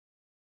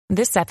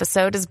This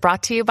episode is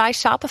brought to you by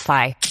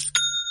Shopify.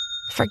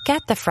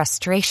 Forget the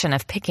frustration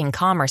of picking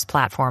commerce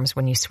platforms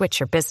when you switch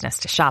your business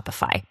to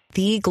Shopify,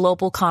 the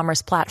global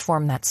commerce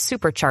platform that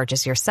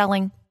supercharges your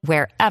selling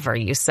wherever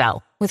you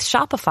sell. With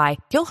Shopify,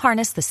 you'll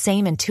harness the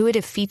same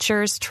intuitive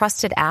features,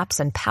 trusted apps,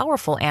 and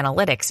powerful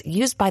analytics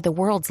used by the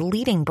world's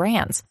leading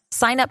brands.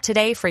 Sign up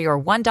today for your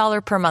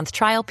 $1 per month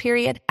trial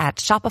period at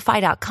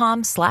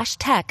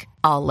shopify.com/tech,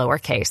 all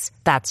lowercase.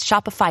 That's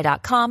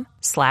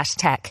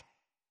shopify.com/tech.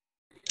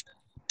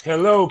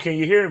 Hello, can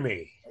you hear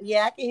me?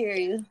 Yeah, I can hear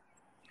you.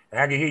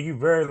 I can hear you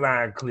very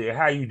loud and clear.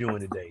 How you doing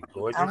today,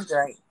 gorgeous? I'm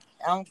great.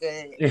 I'm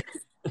good.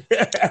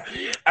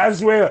 I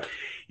swear,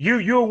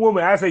 you're a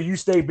woman. I say you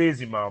stay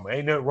busy, mama.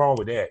 Ain't nothing wrong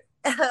with that.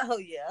 Oh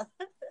yeah.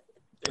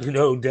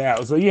 No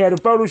doubt. So you had a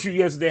photo shoot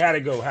yesterday. How'd it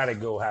go? It went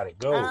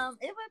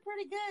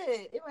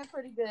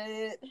pretty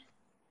good.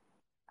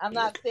 I'm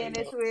not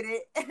finished with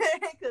it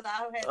because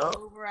I had to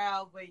move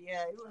around, but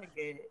yeah, it went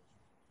good.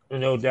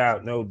 No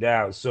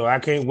doubt. So I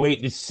can't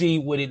wait to see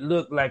what it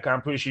looked like.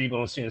 I'm pretty sure you're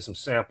gonna send some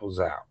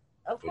samples out.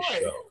 Of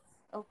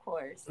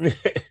course.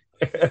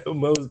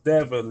 Most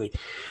definitely.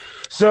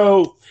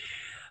 So,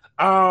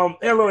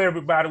 hello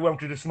everybody. Welcome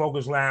to the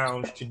Smokers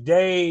Lounge.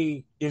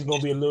 Today is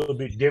gonna be a little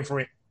bit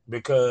different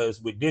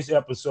because with this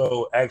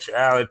episode,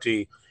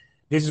 actuality,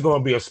 this is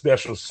gonna be a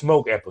special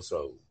smoke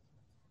episode.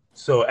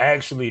 So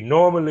actually,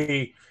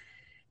 normally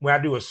when I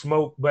do a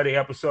smoke buddy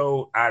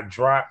episode, I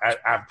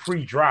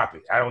pre-drop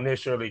it. I don't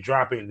necessarily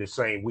drop it in the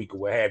same week or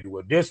what have you.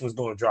 Well, this one's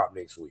gonna drop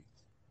next week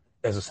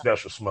as a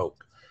special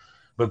smoke,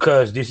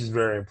 because this is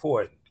very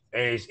important.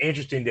 And it's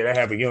interesting that I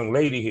have a young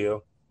lady here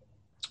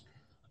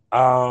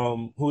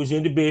who is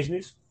in the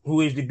business,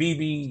 who is the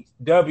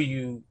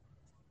BBW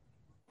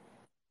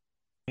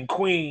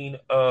queen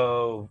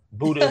of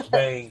Buddha's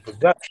Bang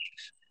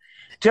Productions.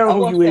 Tell them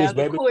who you is,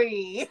 baby.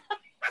 Queen.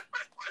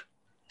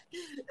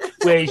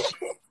 Well,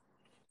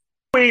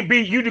 Queen B,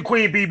 you the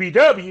Queen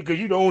BBW because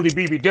you the only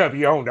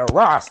BBW on the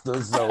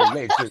roster. So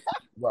let's just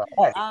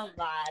right. I'm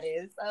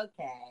modest.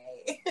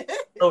 Okay.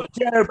 So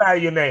tell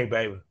everybody your name,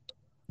 baby.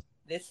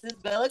 This is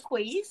Bella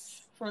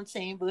Queese from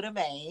Team Buddha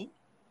Bang.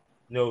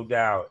 No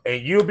doubt.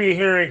 And you'll be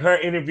hearing her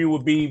interview will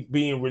be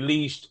being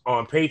released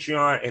on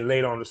Patreon and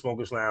later on the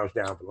Smokers Lounge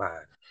down the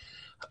line.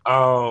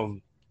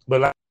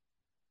 But like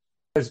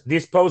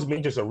this supposed to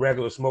be just a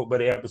regular Smoke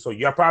Buddy episode.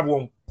 Y'all probably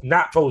won't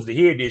not supposed to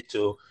hear this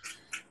till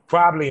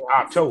probably in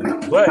October.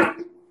 But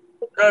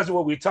because of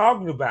what we're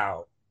talking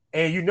about,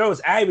 and you notice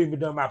I haven't even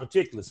done my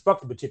particulars. Fuck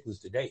the particulars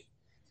today.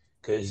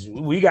 Because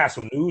we got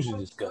some news to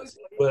discuss.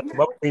 But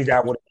most things I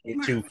want to get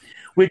into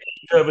with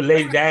the other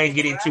lady that I ain't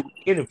get into the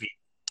interview.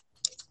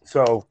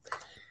 So,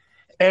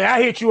 and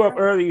I hit you up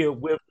earlier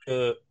with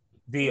the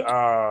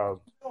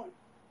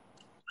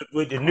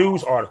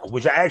news article,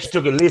 which I actually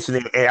took a listen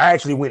and I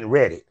actually went and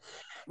read it.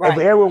 Right. And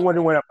for everyone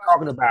wondering what I'm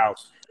talking about,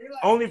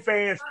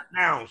 OnlyFans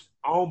announced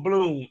on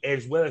Bloom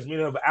as well as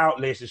many other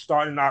outlets is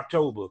starting in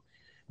October.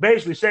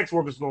 Basically, sex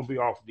workers are going to be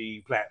off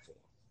the platform.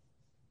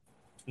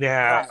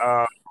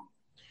 Now,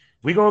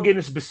 we're going to get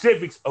into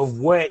specifics of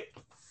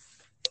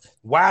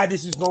why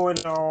this is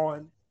going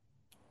on,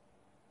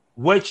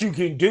 what you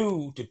can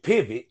do to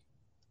pivot,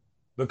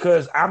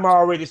 because I'm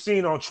already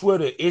seeing on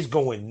Twitter it's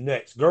going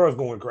nuts. Girls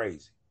going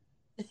crazy.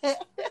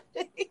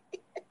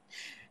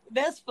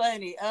 That's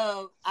funny.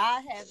 I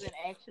haven't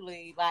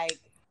actually, like,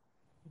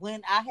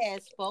 when I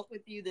had spoke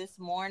with you this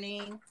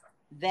morning,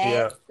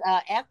 that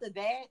after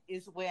that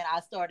is when I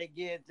started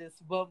getting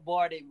just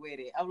bombarded with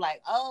it. I'm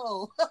like,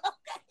 oh, okay.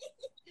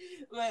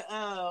 But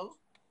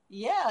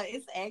yeah,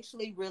 it's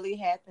actually really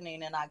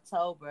happening in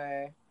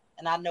October.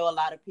 And I know a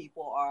lot of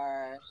people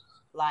are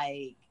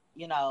like,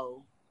 you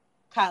know,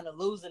 kind of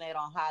losing it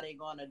on how they're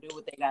going to do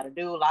what they got to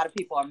do. A lot of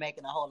people are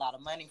making a whole lot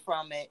of money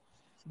from it.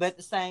 But at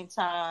the same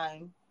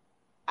time,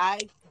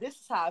 this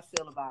is how I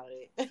feel about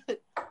it.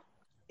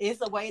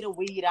 It's a way to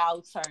weed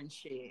out certain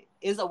shit.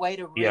 It's a way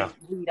to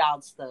weed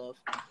out stuff.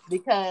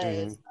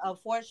 Because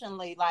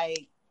unfortunately,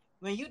 like,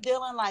 when you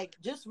dealing, like,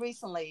 just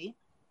recently,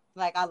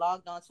 like, I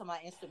logged onto my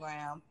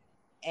Instagram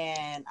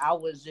and I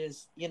was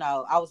just, you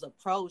know, I was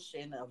approached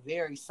in a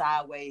very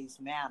sideways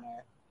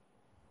manner.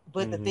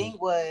 But the thing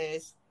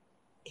was,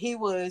 he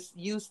was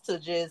used to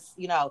just,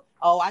 you know,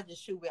 oh, I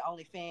just shoot with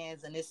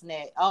OnlyFans and this and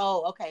that.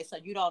 Oh, okay, so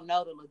you don't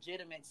know the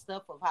legitimate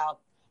stuff of how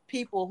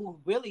people who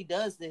really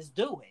does this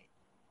do it.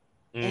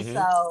 And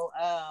so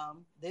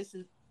this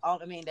is,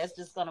 I mean, that's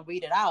just going to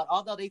weed it out.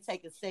 Although they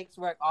take the sex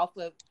work off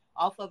of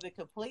it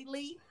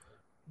completely.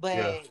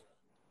 But,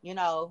 you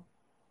know,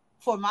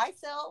 for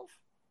myself,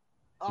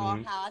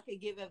 on how I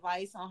could give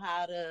advice on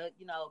how to,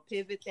 you know,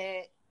 pivot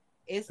that,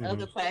 it's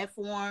other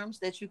platforms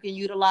that you can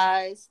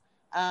utilize.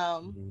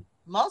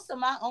 Most of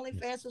my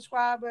OnlyFans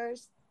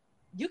subscribers,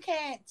 you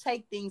can't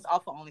take things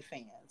off of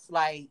OnlyFans.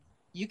 Like,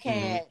 you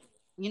can't,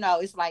 you know,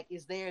 it's like,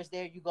 it's there,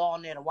 you go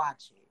on there to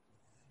watch it.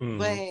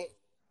 But,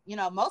 you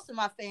know, most of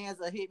my fans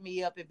will hit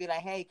me up and be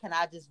like, hey, can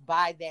I just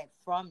buy that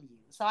from you?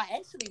 So I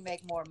actually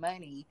make more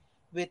money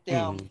with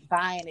them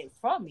buying it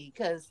from me,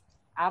 because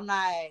I'm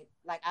not,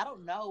 like, I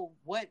don't know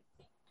what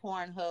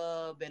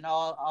Pornhub and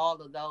all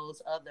of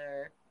those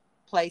other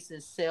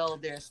places sell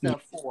their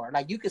stuff for.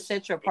 Like you could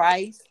set your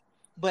price,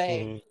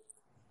 but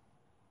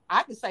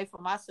I can say for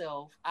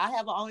myself, I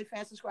have an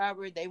OnlyFans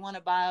subscriber. They want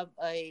to buy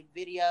a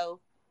video.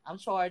 I'm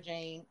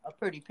charging a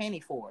pretty penny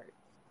for it.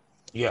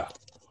 Yeah.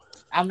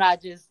 I'm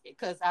not just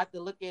because I have to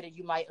look at it.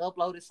 You might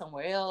upload it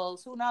somewhere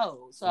else. Who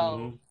knows?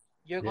 So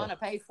you're going to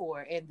pay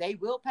for it, and they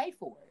will pay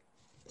for it.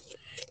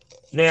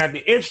 Now, the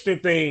interesting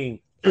thing,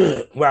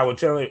 what I was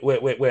telling,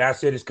 what I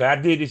said is, because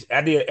I did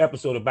an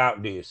episode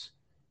about this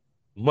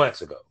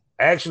months ago,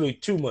 actually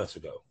 2 months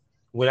ago,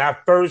 when I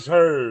first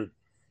heard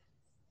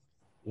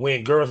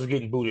when girls are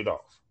getting booted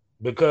off,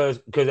 because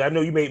I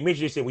know you made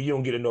mention, you said, well, you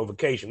don't get a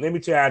notification. Let me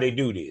tell you how they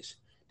do this.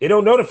 They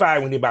don't notify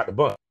when they're about to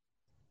bump.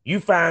 You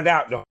find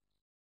out when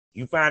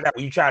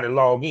you try to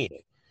log in,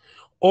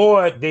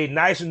 or they're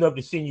nice enough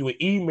to send you an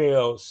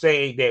email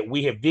saying that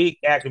we have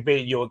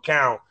deactivated your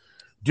account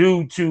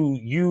due to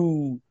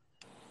you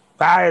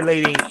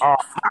violating our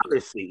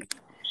policy,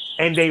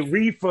 and they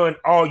refund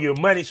all your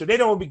money. So they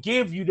don't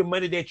give you the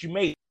money that you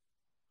made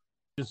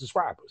to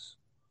subscribers,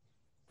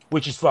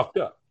 which is fucked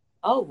up.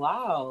 Oh,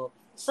 wow.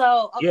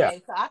 So,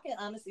 okay, so I can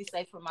honestly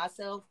say for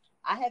myself,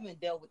 I haven't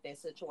dealt with that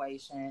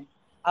situation.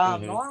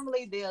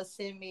 Normally they'll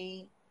send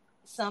me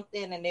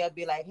something and they'll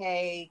be like,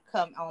 hey,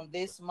 come on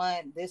this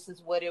month, this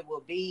is what it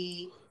will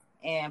be,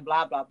 and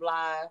blah, blah,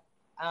 blah.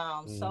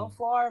 So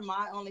far,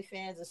 my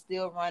OnlyFans is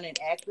still running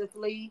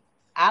actively.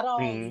 I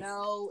don't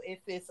know if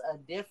it's a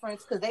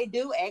difference, because they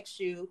do ask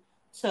you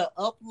to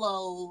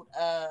upload.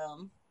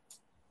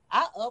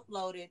 I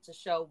uploaded to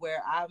show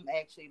where I'm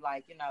actually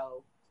like,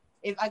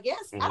 if I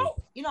guess I don't,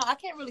 I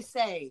can't really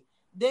say.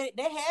 They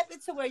have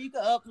it to where you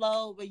can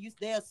upload, but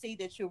they'll see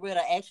that you're with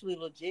an actually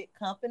legit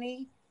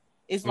company.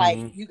 It's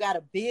like you got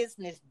a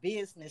business.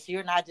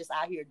 You're not just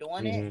out here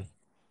doing it.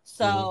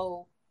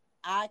 So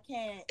I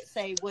can't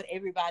say what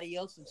everybody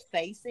else is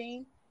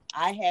facing.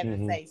 I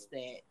haven't faced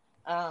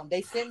that.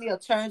 They sent me a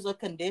terms of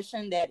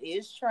condition that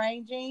is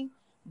changing,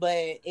 but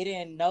it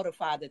didn't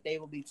notify that they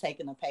will be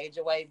taking a page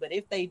away. But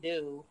if they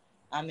do,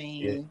 I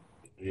mean,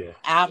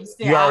 I'm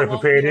still. You already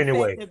prepared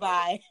anyway.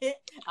 By it.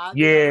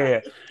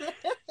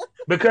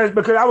 because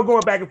I was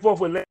going back and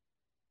forth with.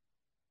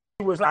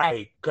 She was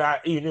like,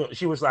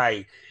 she was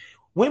like,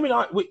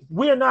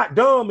 we're not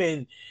dumb,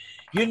 and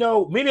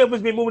many of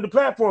us been moving to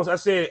platforms. I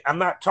said, I'm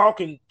not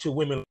talking to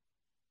women,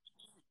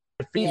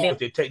 the females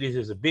that take this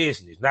as a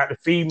business, not the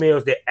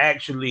females that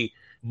actually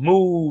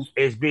move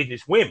as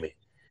business women.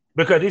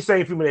 Because this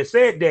same female that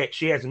said that,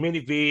 she has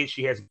many vids,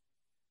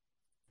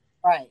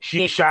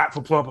 she shot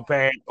for Plumper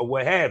Pad or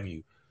what have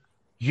you.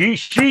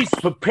 She's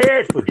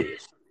prepared for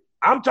this.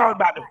 I'm talking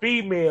about the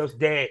females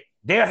that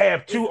they'll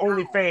have 2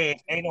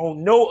 OnlyFans and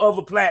on no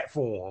other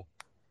platform,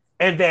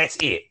 and that's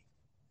it.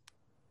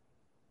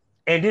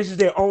 And this is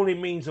their only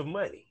means of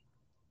money,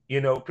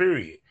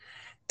 period.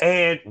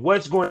 And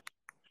what's going on,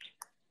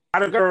 a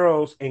lot of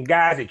girls and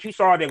guys that you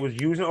saw that was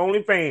using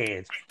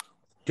OnlyFans,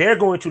 they're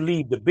going to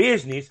leave the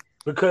business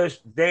because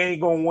they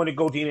ain't going to want to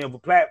go to any other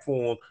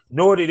platform,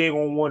 nor are they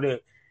going to want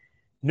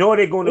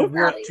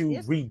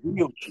to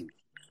reveal you.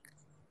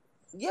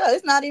 Yeah,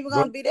 it's not even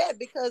going to be that,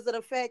 because of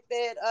the fact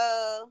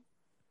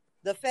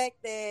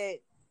that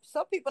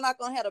some people not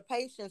going to have the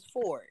patience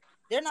for it.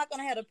 They're not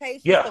going to have the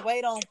patience to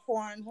wait on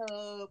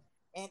Pornhub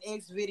and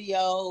X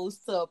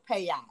videos to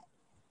pay out.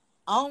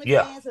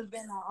 OnlyFans has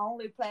been the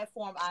only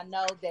platform I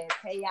know that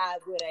pay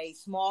out with a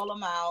small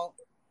amount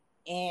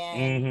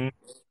and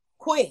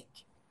quick.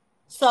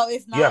 So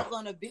it's not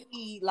going to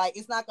be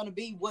it's not going to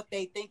be what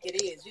they think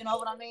it is. You know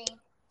what I mean?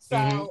 So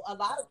a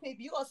lot of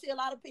people, you're going to see a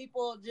lot of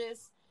people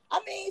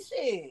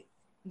shit.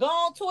 Go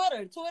on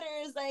Twitter. Twitter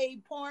is a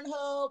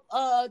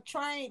Pornhub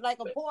train, like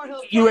a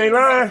Pornhub. You ain't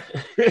lying.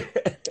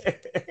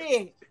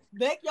 Shit.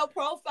 Make your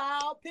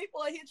profile.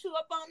 People will hit you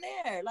up on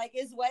there. Like,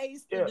 it's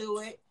ways to do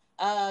it.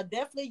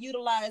 Definitely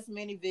utilize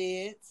many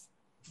vids.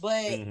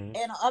 But,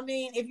 and I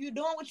mean, if you're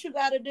doing what you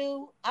got to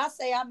do, I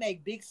say I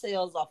make big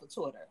sales off of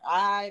Twitter.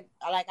 I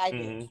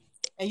do.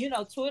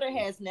 And, Twitter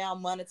has now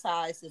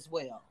monetized as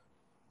well.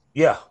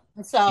 Yeah.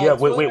 So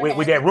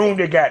with that room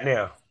they got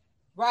now.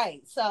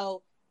 Right.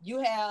 So you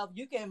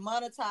can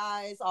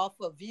monetize off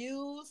of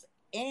views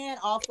and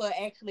off of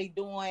actually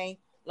doing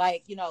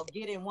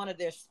getting one of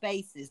their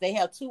spaces. They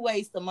have 2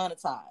 ways to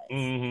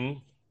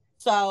monetize.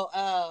 So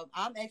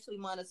I'm actually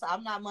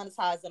I'm not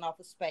monetizing off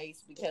of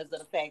space because of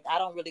the fact I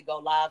don't really go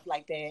live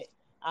like that.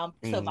 I'm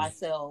to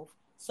myself.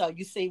 So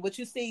what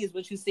you see is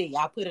what you see.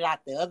 I put it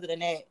out there. Other than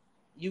that,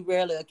 you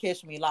rarely will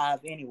catch me live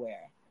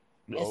anywhere.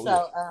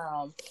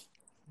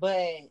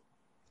 But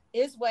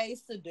it's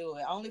ways to do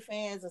it.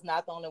 OnlyFans is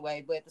not the only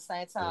way, but at the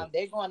same time,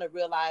 they're going to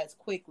realize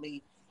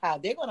quickly how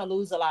they're going to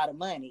lose a lot of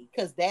money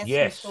because that's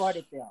who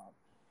started them.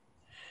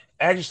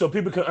 Actually, so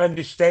people can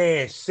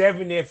understand,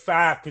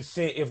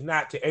 75%, if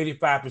not to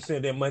 85%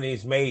 of their money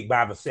is made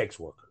by the sex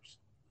workers.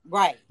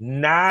 Right.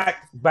 Not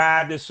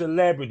by the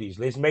celebrities.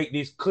 Let's make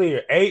this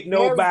clear. Ain't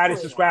nobody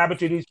subscribing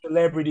to these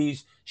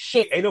celebrities.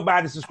 Shit. Ain't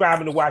nobody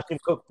subscribing to watch them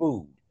cook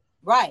food.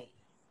 Right.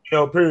 You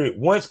know, period.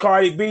 Once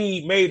Cardi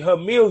B made her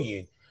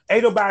million,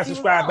 ain't nobody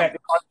subscribed back to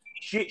Cardi B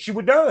shit. She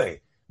was done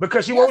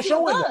because she won't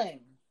show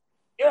it.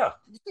 Yeah,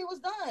 she was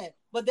done.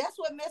 But that's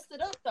what messed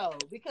it up though,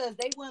 because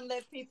they wouldn't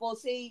let people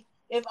see.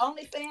 If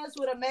OnlyFans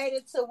would have made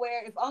it to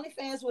where, if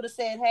OnlyFans would have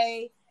said,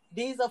 "Hey,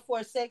 these are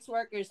for sex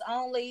workers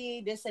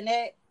only," this and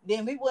that,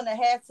 then we wouldn't have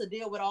had to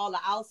deal with all the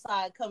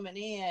outside coming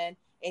in,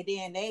 and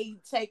then they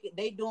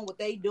doing what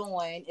they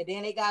doing, and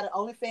then they got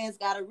OnlyFans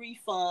got a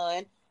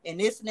refund, and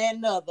this and that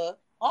and other.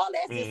 All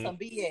that's just some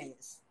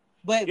BS.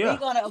 But we're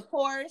gonna, of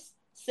course,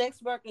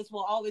 sex workers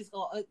will always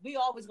we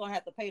always gonna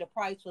have to pay the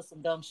price for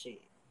some dumb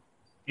shit.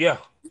 Yeah,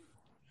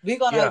 we're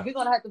gonna have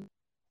to.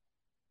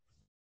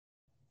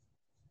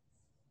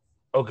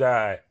 Oh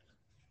God.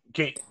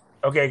 Okay,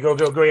 go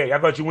ahead. I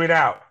thought you went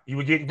out. You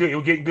were getting good. You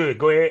were getting good.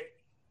 Go ahead.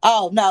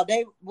 Oh no,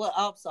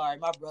 I'm sorry.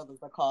 My brothers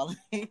are calling.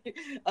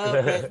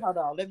 But hold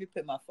on. Let me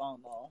put my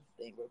phone on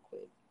thing real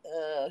quick.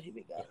 Here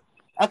we go.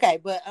 Okay,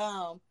 but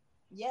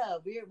yeah,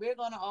 we're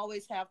gonna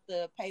always have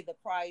to pay the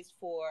price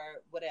for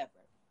whatever.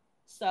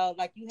 So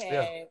like you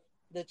had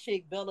the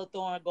chick Bella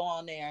Thorne go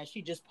on there and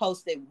she just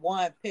posted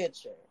one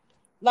picture.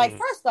 Like,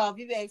 first off,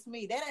 you ask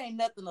me, that ain't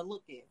nothing to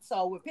look at.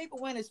 So when people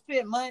went and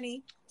spent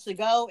money to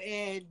go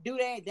and do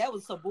that, that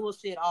was some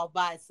bullshit all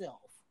by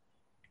itself.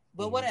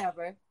 But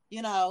whatever,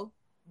 you know,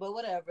 but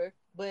whatever.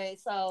 But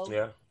so,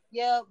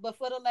 but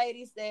for the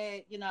ladies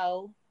that, you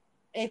know,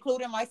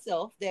 including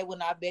myself, that will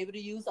not be able to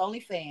use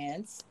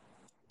OnlyFans,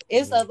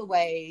 it's other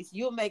ways.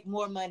 You'll make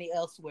more money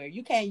elsewhere.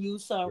 You can't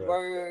use certain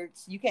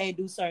words. You can't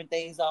do certain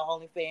things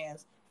on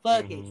OnlyFans.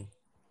 Fuck it.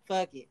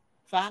 Fuck it.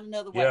 Find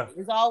another way.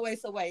 There's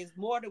always a way. It's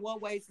more than one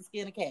way to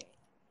skin a cat.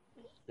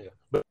 Yeah.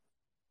 But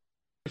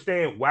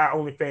understand why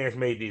OnlyFans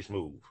made this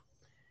move.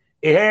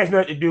 It has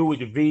nothing to do with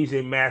the Visa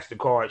and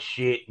MasterCard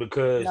shit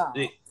because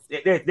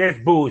that's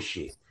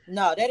bullshit.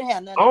 No, that didn't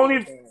have nothing to do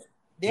with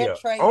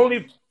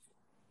that.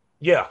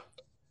 They're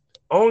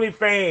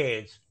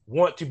OnlyFans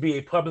want to be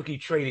a publicly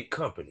traded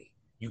company.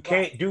 You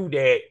can't do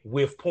that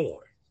with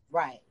porn.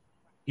 Right.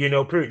 You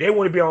know, period. They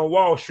want to be on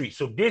Wall Street.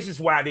 So this is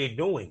why they're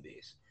doing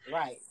this.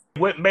 Right.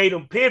 What made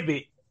them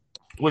pivot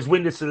was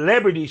when the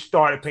celebrities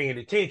started paying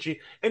attention.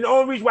 And the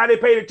only reason why they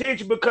paid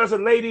attention because of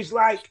ladies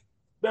like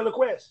Bella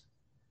Quest.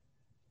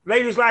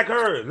 Ladies like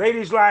her.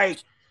 Ladies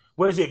like,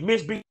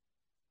 Miss B?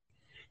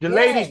 The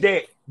ladies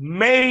that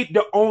made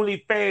the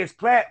OnlyFans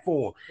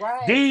platform.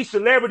 Right. These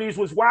celebrities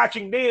was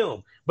watching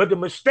them. But the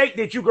mistake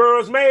that you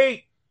girls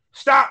made,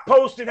 stop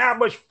posting how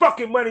much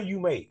fucking money you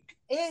make.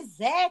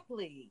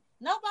 Exactly.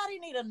 Nobody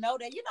need to know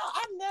that. You know,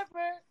 I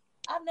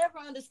never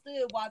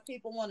understood why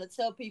people want to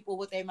tell people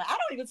what they make. I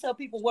don't even tell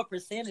people what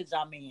percentage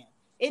I'm in.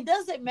 It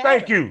doesn't matter.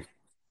 Thank you.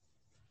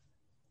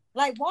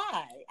 Like,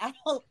 why? I'm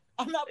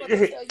not going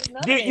to tell you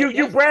nothing.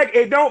 You brag.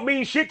 It don't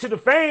mean shit to the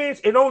fans.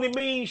 It only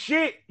means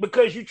shit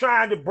because you're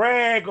trying to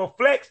brag or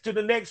flex to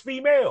the next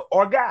female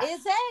or guy.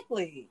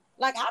 Exactly.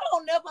 Like, I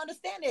don't never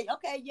understand it.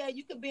 Okay, yeah,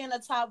 you could be in the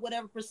top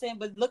whatever percent,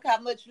 but look how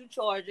much you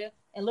charging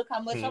and look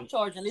how much I'm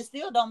charging. It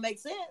still don't make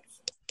sense.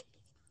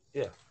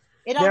 Yeah.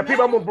 It don't matter.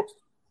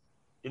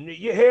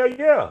 Hell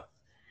yeah.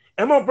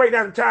 I'm going to break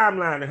down the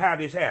timeline of how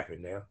this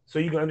happened now so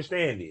you can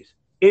understand this.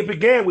 It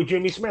began with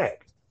Jimmy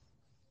Smack.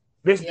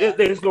 Let's go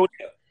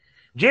there.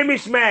 Jimmy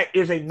Smack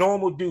is a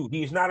normal dude.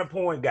 He's not a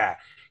porn guy.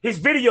 His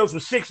videos were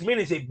 6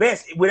 minutes at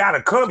best without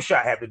a cum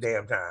shot half the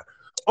damn time.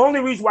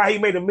 Only reason why he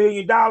made $1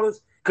 million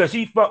because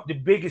he fucked the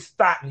biggest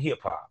thought in hip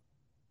hop.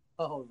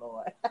 Oh,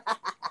 Lord.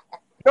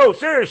 No,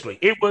 seriously.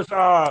 It was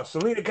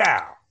Selena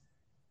Kyle.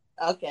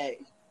 Okay.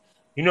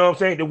 You know what I'm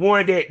saying? The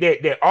one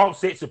that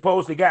Offset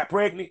supposedly got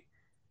pregnant.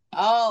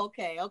 Oh,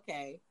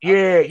 okay.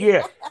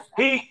 Yeah.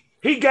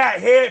 He got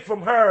head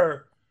from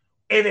her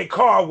in a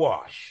car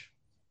wash.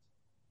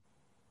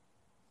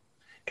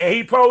 And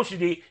he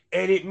posted it,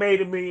 and it made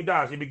 $1 million.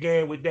 It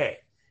began with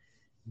that.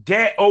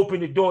 That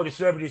opened the door to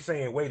celebrities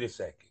saying, wait a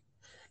second.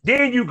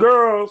 Then you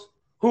girls,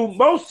 who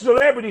most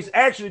celebrities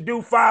actually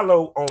do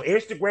follow on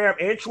Instagram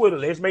and Twitter,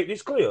 let's make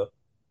this clear,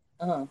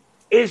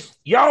 is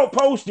y'all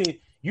posting,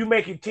 you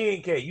making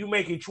 10K, you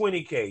making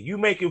 20K, you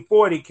making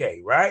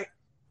 40K, right?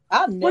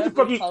 I never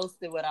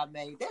posted what I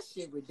made. That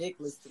shit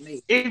ridiculous to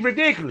me. It's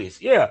ridiculous,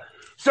 yeah.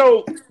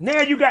 So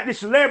now you got this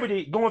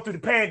celebrity going through the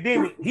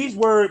pandemic. He's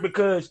worried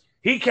because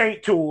he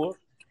can't tour.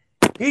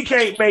 He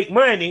can't make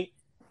money.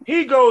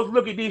 He goes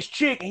look at this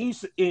chick, and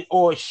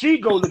or she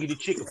go look at the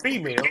chick, a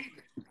female.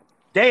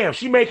 Damn,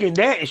 she making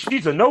that, and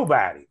she's a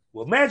nobody.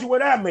 Well, imagine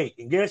what I make,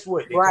 and guess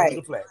what? They come to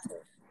the platform.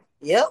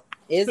 Yep,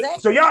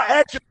 exactly. So y'all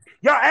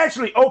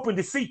actually opened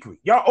the secret.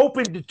 Y'all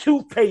opened the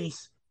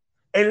toothpaste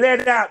and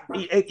let out.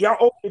 Y'all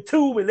opened the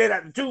tube and let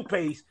out the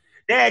toothpaste.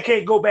 Now it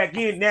can't go back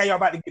in. Now y'all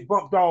about to get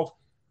bumped off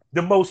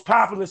the most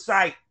popular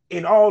site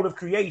in all of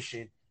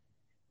creation,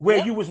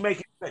 where you was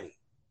making money.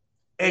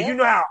 And you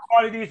know how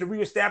hard it is to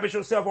reestablish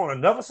yourself on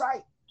another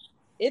site?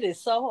 It is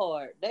so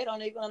hard. They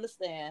don't even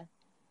understand.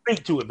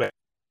 Speak to it, man.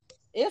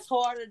 It's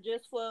harder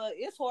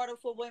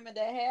for women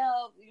that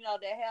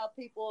have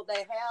people that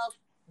have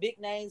big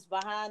names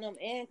behind them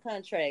and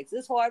contracts.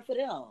 It's hard for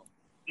them.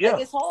 Yeah.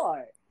 Like, it's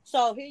hard.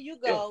 So here you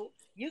go.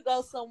 Yeah. You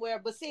go somewhere,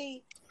 but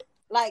see,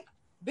 like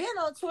being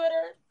on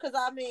Twitter, because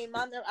I mean,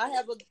 I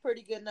have a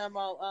pretty good number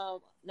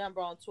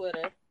on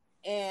Twitter,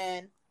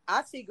 and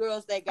I see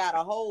girls that got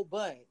a whole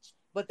bunch,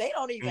 but they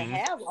don't even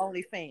have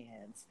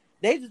OnlyFans.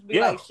 They just be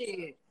like,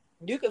 shit,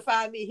 you can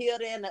find me here,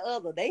 there, and the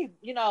other. They,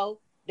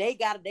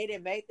 they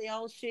didn't make their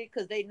own shit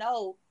because they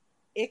know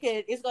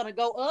it's gonna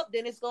go up,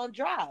 then it's gonna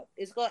drop.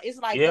 It's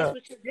like that's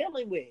what you're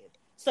dealing with.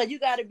 So you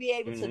got to be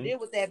able to deal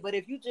with that. But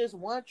if you just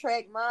one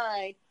track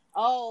mind,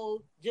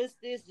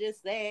 just this,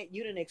 just that,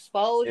 you didn't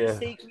expose your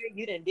secret,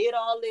 you didn't did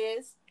all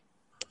this.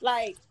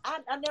 Like I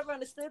never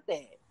understood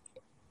that.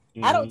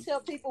 I don't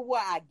tell people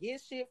where I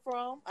get shit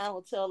from. I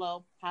don't tell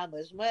them how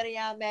much money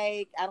I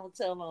make. I don't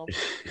tell them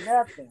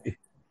nothing.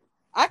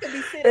 I could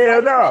be sitting right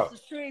across the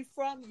street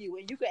from you,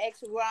 and you can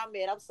ask me where I'm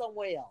at. I'm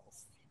somewhere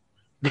else.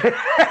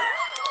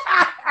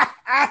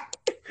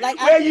 Like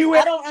I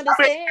don't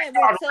understand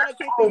when telling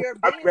people your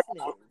business.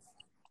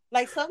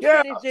 Like some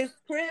shit is just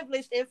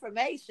privileged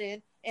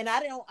information, and I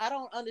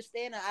don't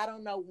understand, and I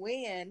don't know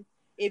when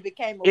it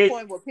became a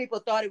point where people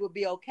thought it would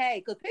be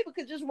okay because people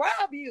could just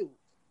rob you.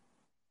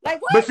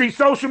 Like what? But see,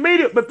 social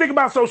media. But think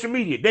about social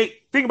media.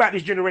 Think about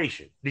this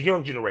generation, the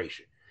young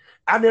generation.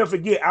 I never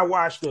forget. I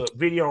watched a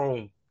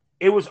video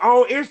it was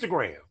on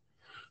Instagram.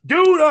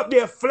 Dude up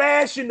there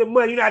flashing the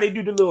money. You know how they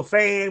do the little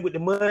fan with the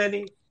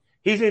money?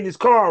 He's in his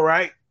car,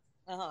 right?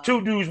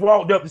 Two dudes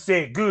walked up and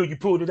said, "Good, you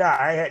pulled it out.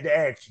 I had to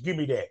ask you. Give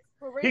me that."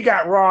 He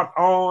got robbed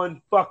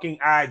on fucking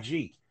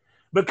IG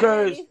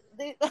because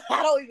I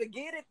don't even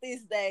get it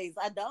these days.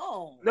 I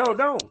don't.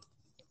 No,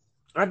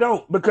 I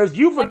don't because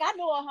you like I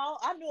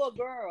knew a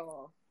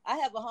girl. I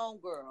have a home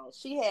girl.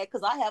 She had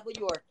because I have a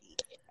Yorkie,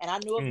 and I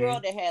knew a girl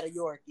that had a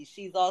Yorkie.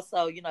 She's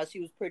also, she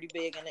was pretty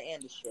big in the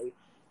industry,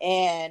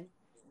 and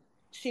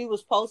she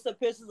was posting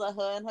pictures of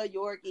her and her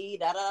Yorkie.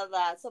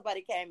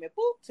 Somebody came and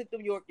took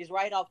them Yorkies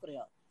right off of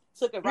them,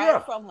 took it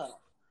right from her.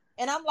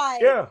 And I'm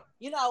like,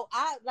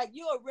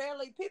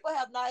 people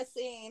have not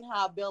seen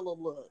how Bella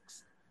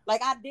looks.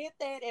 Like I did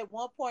that at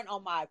one point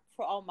on my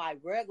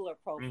regular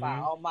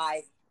profile, on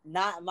my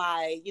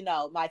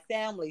my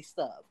family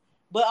stuff.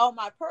 But on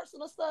my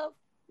personal stuff,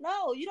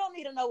 no, you don't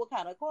need to know what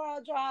kind of car I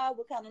drive,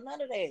 what kind of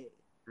none of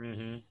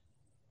that.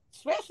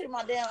 Especially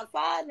my damn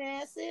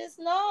finances,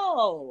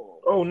 no.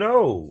 Oh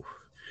no.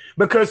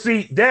 Because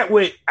see, that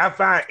what I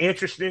find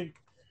interesting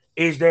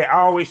is that I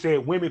always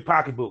said women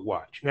pocketbook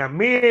watch. Now,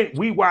 men,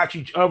 we watch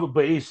each other,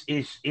 but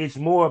it's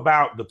more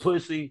about the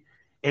pussy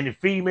and the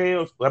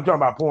females. I'm talking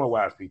about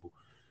porn-wise people.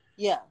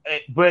 Yeah.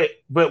 But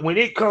when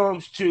it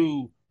comes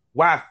to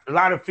why a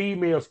lot of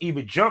females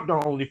even jumped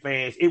on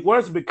OnlyFans, it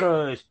wasn't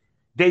because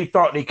they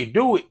thought they could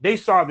do it. They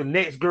saw the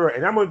next girl,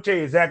 and I'm going to tell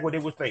you exactly what they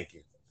were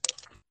thinking.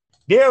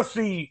 They'll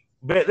see,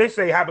 but let's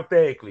say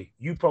hypothetically,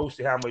 you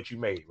posted how much you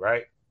made,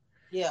 right?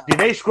 Yeah. Then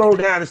they scroll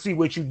down to see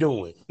what you're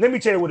doing. Let me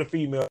tell you what a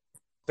female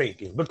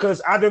thinking,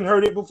 because I done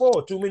heard it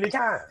before too many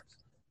times.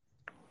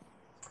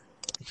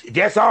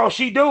 That's all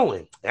she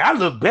doing. I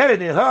look better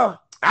than her.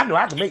 I know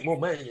I can make more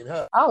money than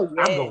her. Oh,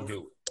 yeah. I'm gonna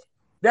do it.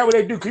 That's what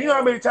they do. Cause you know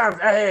how many times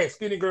I had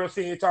skinny girls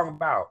sitting here talking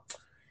about,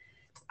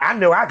 I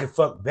know I can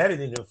fuck better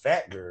than them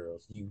fat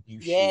girls. You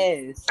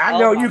yes. Shoot. I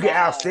know you can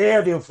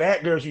outsell them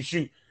fat girls you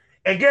shoot.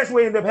 And guess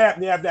what ended up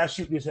happening after I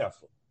shoot this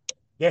heifer?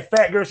 That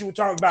fat girl she was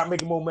talking about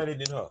making more money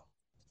than her.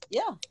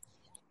 Yeah.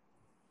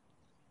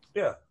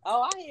 Yeah.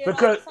 Oh, I hear it all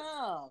the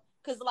time.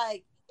 Because,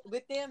 like,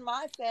 within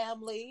my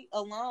family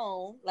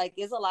alone, like,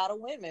 there's a lot of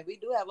women. We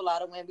do have a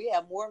lot of women. We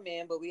have more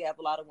men, but we have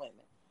a lot of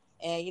women.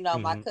 And,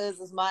 my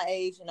cousins my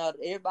age,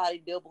 everybody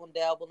dibble and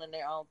dabble in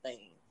their own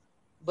thing.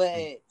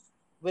 But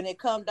when it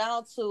come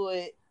down to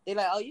it, they're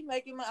like, oh, you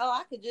making money? Oh,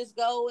 I could just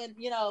go and,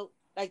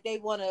 like, they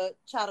want to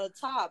try to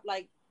top.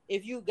 Like,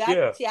 if you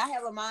got, see, I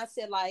have a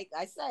mindset, like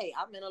I say,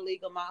 I'm in a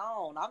league of my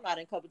own. I'm not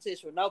in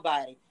competition with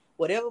nobody.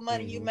 Whatever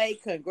money you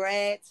make,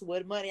 congrats.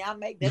 What money I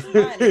make, that's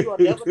mine. You'll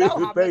never know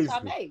how much I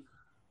make.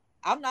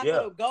 I'm not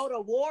going to go to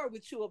war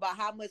with you about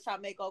how much I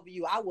make over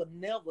you. I would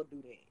never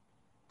do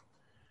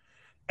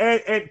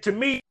that. And to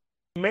me,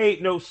 it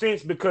made no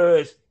sense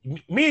because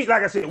me,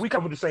 like I said, we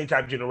come from the same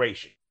type of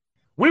generation.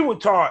 We were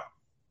taught,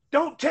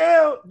 don't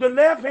tell the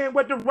left hand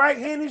what the right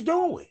hand is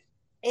doing.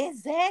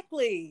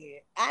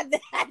 Exactly. That's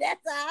how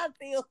I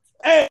feel.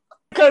 And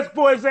because,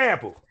 for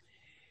example,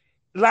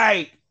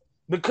 like,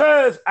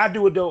 because I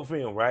do adult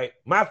film, right?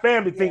 My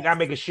family think I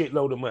make a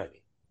shitload of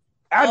money.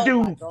 I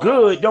do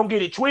good, don't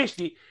get it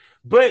twisted,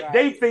 but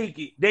they think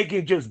they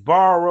can just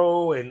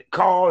borrow and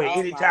call at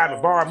any time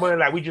and borrow money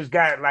like we just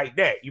got it like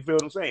that. You feel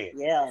what I'm saying?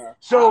 Yeah.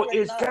 So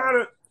it's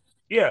kind of,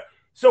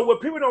 So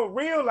what people don't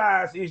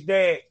realize is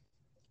that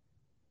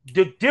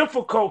the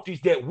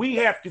difficulties that we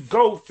have to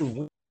go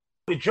through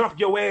to jump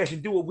your ass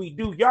and do what we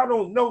do, y'all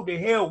don't know the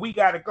hell we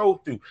got to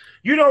go through.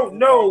 You don't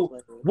know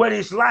what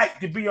it's like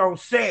to be on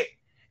set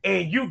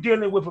and you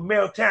dealing with a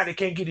male talent that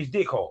can't get his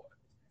dick hard.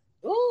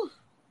 Ooh.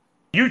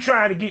 You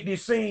trying to get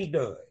this scene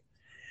done.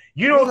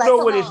 You don't know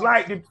what it's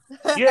like to,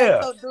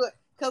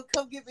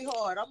 come get me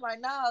hard. I'm like,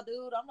 nah,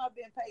 dude, I'm not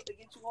being paid to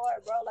get you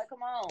hard, bro. Like,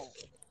 come on.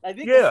 Like,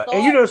 we yeah,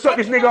 and you done suck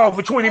this nigga off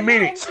for 20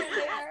 minutes.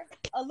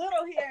 A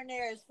little here and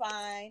there is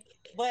fine,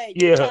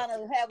 but yeah,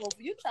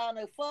 you trying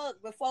to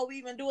fuck before we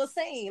even do a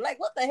scene. Like,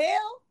 what the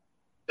hell?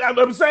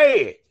 I'm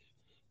saying.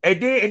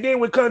 And then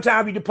when come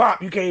time you to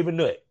pop, you can't even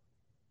nut.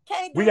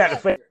 We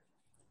got to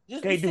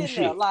just can't do shit.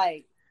 There,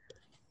 like,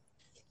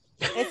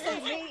 and see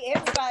me,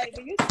 everybody.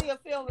 When you see a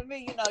film with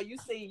me, you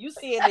seeing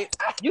it.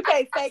 You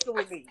can't fake it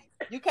with me.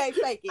 You can't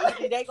fake it.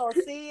 Either they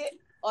gonna see it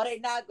or they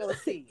not gonna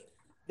see it.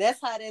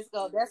 That's how this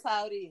goes. That's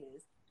how it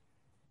is.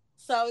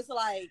 So it's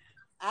like,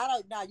 I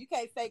don't know. You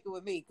can't fake it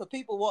with me because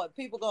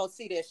people gonna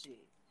see that shit.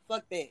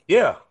 Fuck that.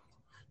 Yeah.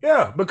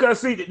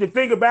 Because see, the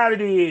thing about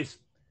it is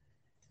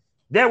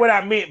that's what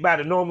I meant by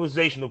the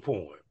normalization of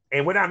porn.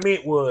 And what I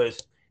meant was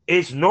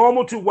it's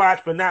normal to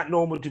watch, but not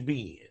normal to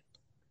be in.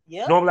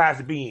 Yeah. Normalized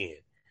to be in.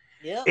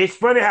 Yeah. It's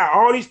funny how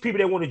all these people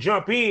that want to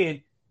jump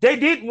in, they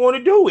didn't want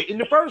to do it in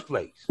the first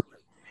place.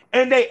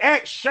 And they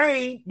act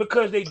shame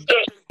because they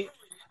did,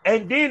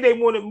 and then they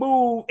want to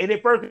move. And the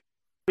first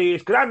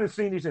is because I've been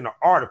seeing this in an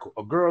article.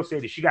 A girl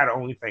said that she got her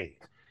OnlyFans.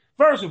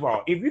 First of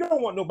all, if you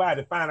don't want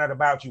nobody to find out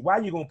about you, why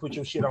are you gonna put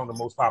your shit on the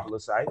most popular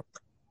site?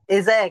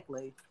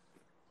 Exactly.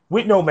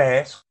 With no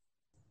mask.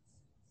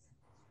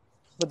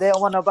 But they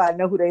don't want nobody to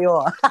know who they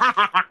are.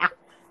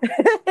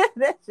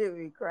 That should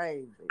be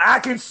crazy. I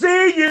can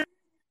see you.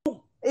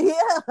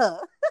 Yeah.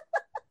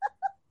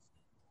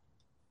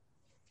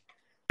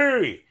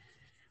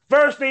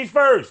 First things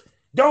first.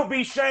 Don't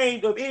be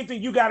ashamed of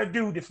anything you got to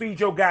do to feed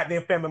your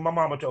goddamn family. My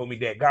mama told me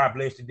that. God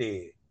bless the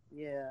dead.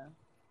 Yeah.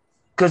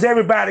 Because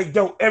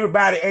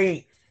everybody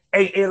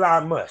ain't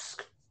Elon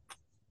Musk.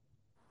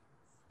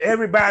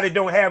 Everybody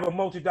don't have a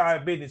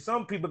multi-dollar business.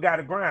 Some people got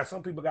to grind.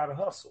 Some people got to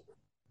hustle.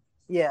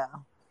 Yeah.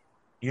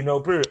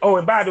 Period. Oh,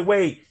 and by the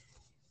way,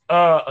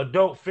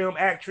 adult film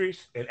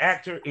actress and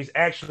actor is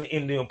actually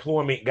in the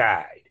employment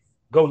guide.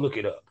 Go look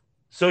it up.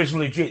 So it's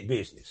legit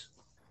business.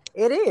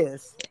 It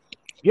is.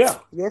 Yeah.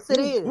 Yes, it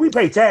is. We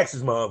pay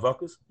taxes,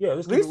 motherfuckers. Yeah,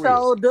 let's keep it real. We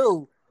sure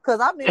do.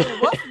 Because, I mean,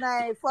 what's the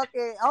name?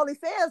 Fucking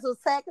OnlyFans was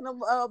sacking them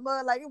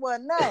mud like it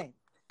wasn't nothing.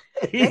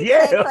 They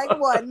yeah. like it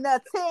wasn't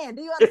nothing.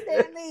 Do you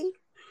understand me?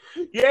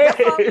 Yeah.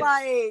 I'm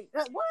like,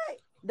 what?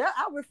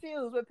 I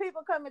refuse. When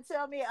people come and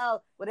tell me,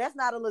 oh, well, that's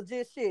not a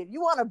legit shit.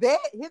 You want to bet?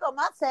 Here go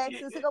my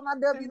taxes. Here go my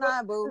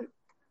W-9, boo.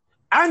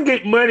 I can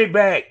get money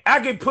back. I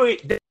can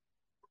put that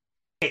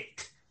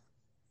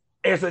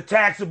as a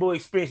taxable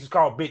expense. It's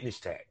called business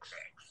tax.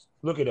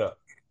 Look it up.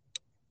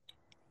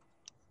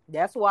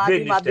 That's why I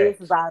do my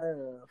business out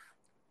of.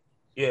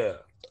 Yeah.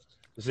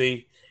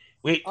 See,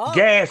 with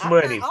gas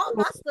money. All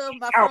my stuff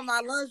from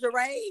my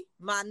lingerie,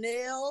 my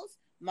nails,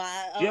 when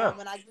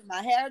I get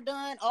my hair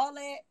done, all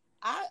that.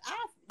 I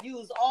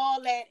use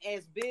all that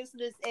as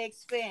business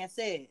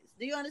expenses.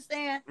 Do you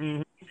understand?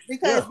 Mm-hmm.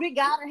 Because we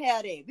gotta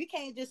have that. We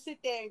can't just sit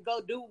there and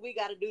go do what we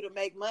gotta do to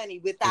make money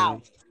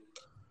without it.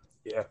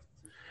 Yeah.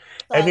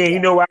 So, and then you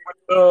know what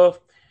I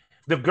love?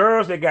 The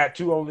girls that got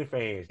 2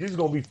 OnlyFans. This is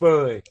gonna be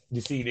fun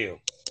to see them.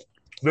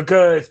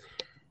 Because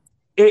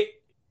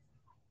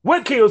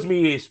what kills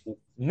me is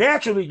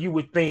naturally you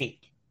would think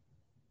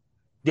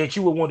that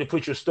you would want to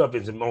put your stuff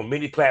on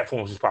many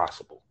platforms as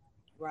possible.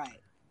 Right.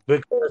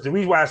 Because the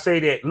reason why I say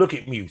that, look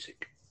at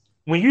music.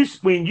 When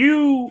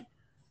you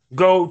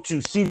go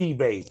to CD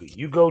Baby,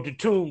 you go to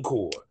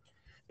TuneCore,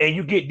 and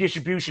you get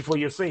distribution for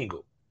your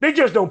single, they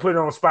just don't put it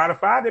on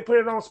Spotify. They put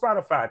it on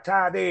Spotify,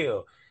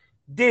 Tidal,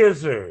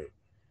 Deezer,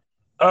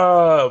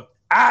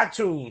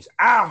 iTunes,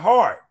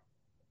 iHeart.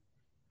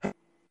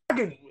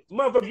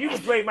 Motherfucker, you can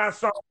play my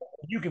song.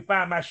 You can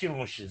find my shit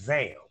on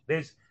Shazam.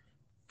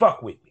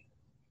 Fuck with me.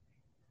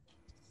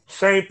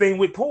 Same thing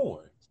with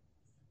porn.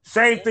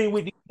 Same thing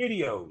with the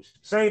videos.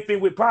 Same thing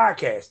with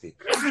podcasting.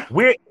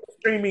 We're in the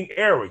streaming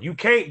era. You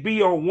can't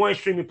be on one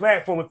streaming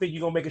platform and think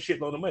you're going to make a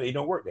shitload of money. It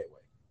don't work that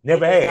way.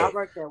 Never has. It does not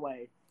work that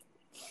way.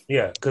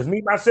 Yeah, because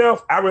me,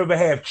 myself, I'd rather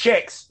have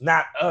checks,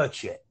 not a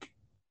check.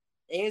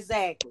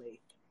 Exactly.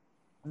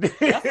 That's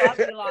why I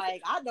feel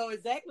like I know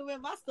exactly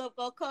when my stuff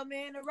going to come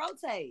in and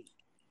rotate.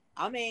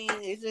 I mean,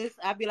 it's just,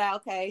 I'd be like,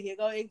 okay, here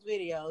go X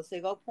videos,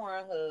 here go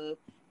Pornhub,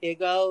 here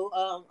go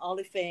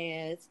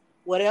OnlyFans,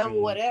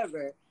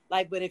 whatever.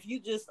 Like, but if you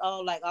just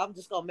I'm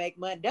just gonna make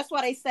money. That's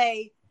why they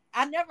say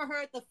I never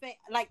heard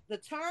the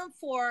term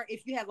for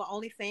if you have an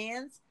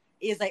OnlyFans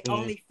is a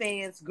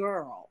OnlyFans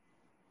girl.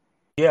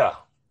 Yeah,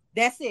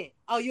 that's it.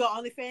 Oh, you're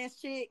an OnlyFans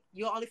chick,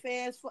 you're an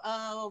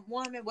OnlyFans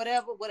woman,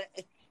 whatever,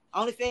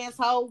 OnlyFans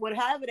hoe,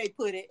 however they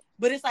put it.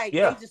 But it's like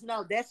they just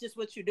know that's just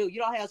what you do. You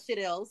don't have shit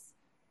else.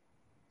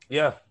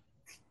 Yeah.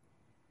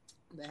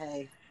 But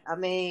hey, I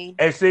mean,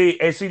 and see,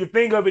 the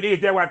thing of it is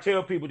that why I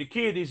tell people the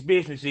key of this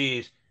business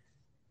is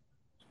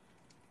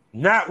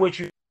not what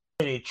you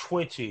doing in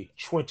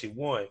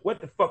 2021.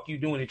 What the fuck you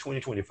doing in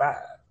 2025?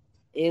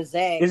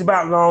 Exactly. It's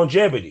about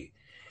longevity.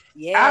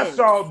 Yes. I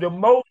saw the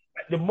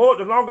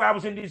longer I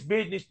was in this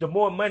business, the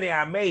more money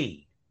I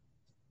made.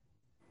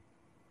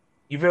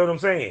 You feel what I'm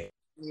saying?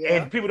 Yeah.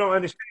 And people don't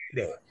understand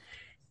that.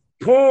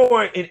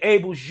 porn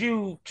enables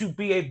you to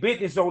be a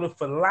business owner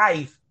for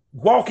life,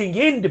 walking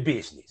into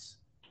business.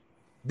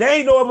 There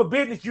ain't no other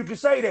business you can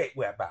say that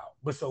about,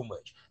 but so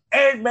much.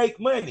 And make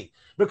money.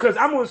 Because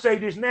I'm going to say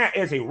this now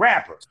as a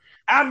rapper.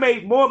 I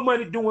made more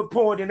money doing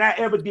porn than I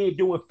ever did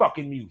doing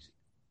fucking music.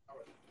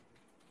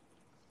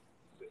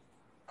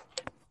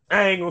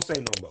 I ain't going to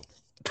say no more.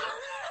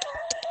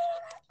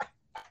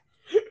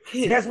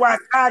 That's why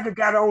Tiger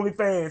got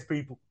OnlyFans,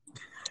 people.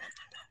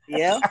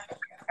 Yeah.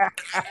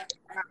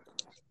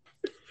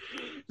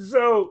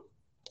 So,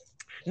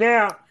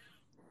 now,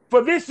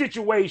 for this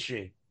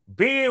situation,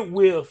 being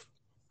with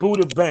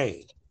Buddha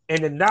Bane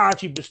and the knowledge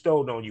he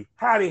bestowed on you,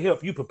 how did it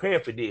help you prepare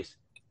for this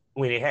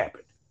when it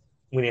happened?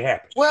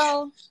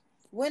 Well,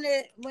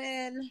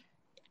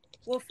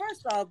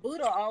 first off,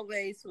 Buddha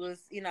always was,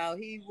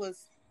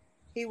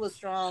 he was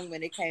strong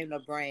when it came to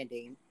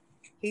branding.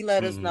 He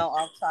let us know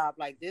off top,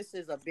 like, this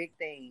is a big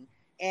thing.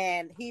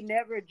 And he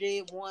never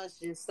did once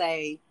just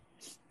say,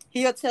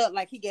 he'll tell,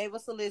 like, he gave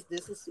us a list,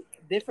 this is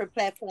different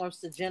platforms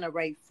to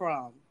generate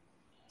from.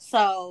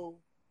 So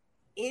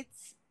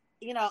it's,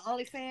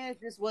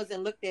 OnlyFans just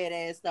wasn't looked at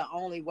as the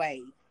only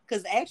way.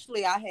 Because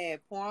actually I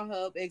had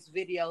Pornhub, X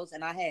videos,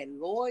 and I had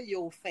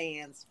Loyal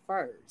Fans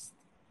first.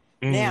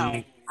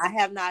 Now, I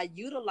have not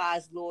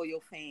utilized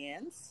Loyal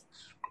Fans.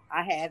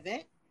 I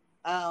haven't.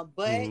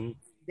 But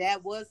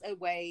that was a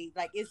way,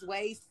 like, it's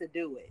ways to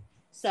do it.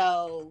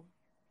 So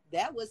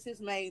that was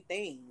his main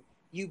thing.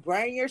 You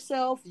brand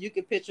yourself, you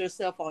can put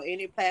yourself on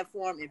any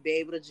platform and be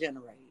able to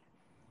generate.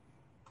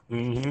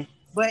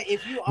 But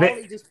if you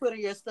only just putting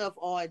your stuff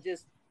on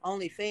just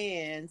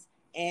OnlyFans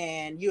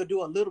and you'll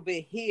do a little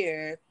bit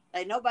here,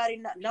 like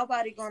nobody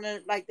gonna,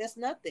 like, that's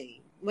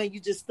nothing. When you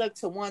just stuck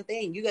to one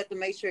thing, you got to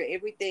make sure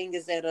everything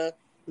is at a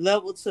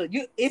level to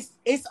you.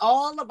 It's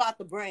all about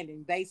the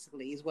branding,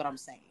 basically, is what I'm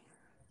saying.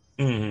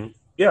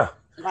 Yeah,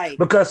 like,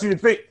 because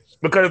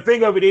the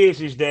thing of it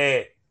is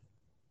that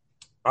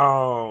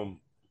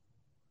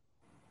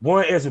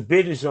one, as a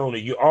business owner,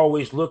 you're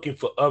always looking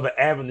for other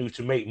avenues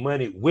to make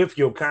money with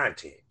your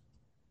content.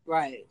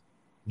 Right.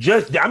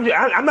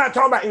 I'm not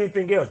talking about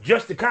anything else,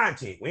 just the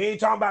content. We ain't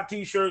talking about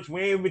t-shirts.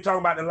 We ain't even talking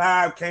about the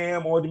live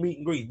cam or the meet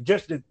and greet.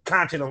 Just the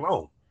content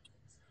alone.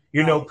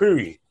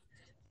 Period.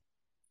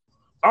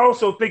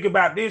 Also, think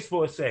about this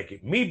for a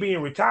second. Me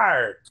being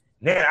retired,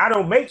 now I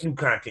don't make new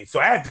content, so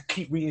I have to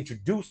keep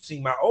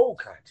reintroducing my old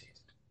content.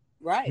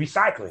 Right.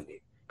 Recycling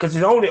it. Because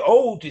it's only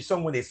old to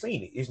someone that's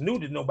seen it. It's new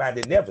to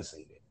nobody that never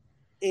seen it.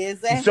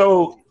 Exactly.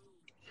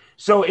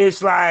 So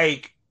it's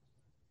like,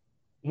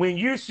 when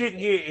you're sitting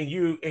here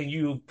and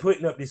you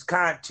putting up this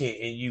content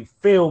and you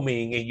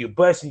filming and you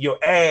busting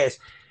your ass,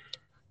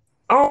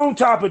 on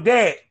top of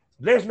that,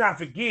 let's not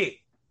forget,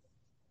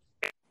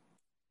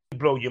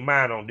 blow your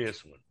mind on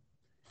this one.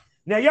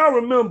 Now, y'all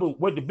remember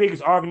what the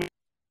biggest argument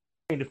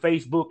in the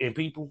Facebook and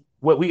people,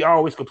 what we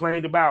always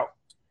complained about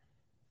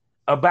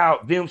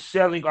them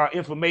selling our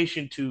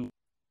information to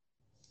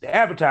the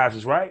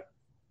advertisers, right?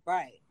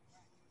 Right.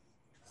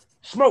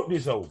 Smoke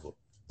this over.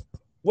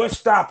 What's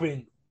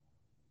stopping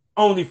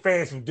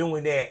OnlyFans from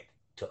doing that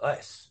to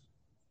us?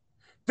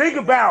 Think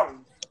about,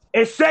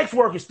 as sex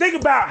workers, think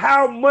about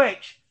how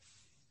much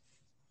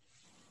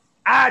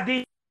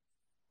ID,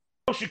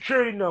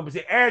 security numbers,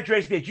 and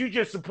address that you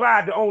just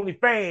supplied to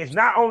OnlyFans,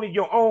 not only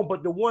your own,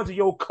 but the ones of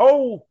your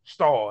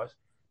co-stars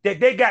that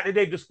they got at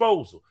their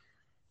disposal.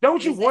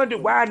 Don't you wonder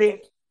why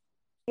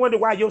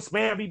your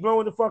spam be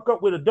blowing the fuck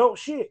up with adult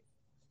shit?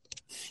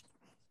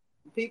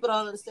 People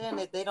don't understand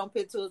that they don't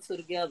put two and two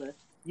together.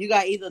 You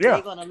got either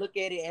they're gonna look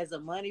at it as a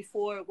money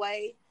forward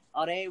way,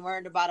 or they ain't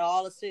worried about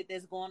all the shit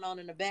that's going on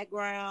in the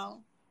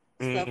background,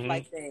 stuff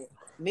like that.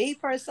 Me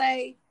per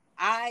se,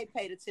 I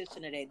paid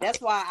attention to that.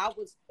 That's why I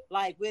was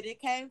like, when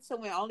it came to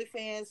when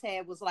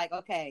OnlyFans was like,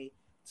 okay,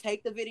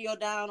 take the video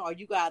down, or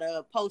you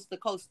gotta post the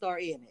co-star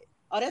in it.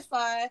 Oh, that's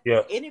fine.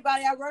 Yeah.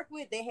 Anybody I work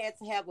with, they had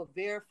to have a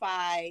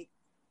verified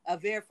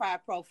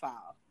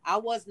profile. I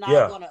was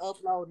not gonna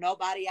upload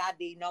nobody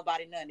ID,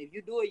 nobody nothing. If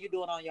you do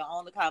it on your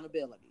own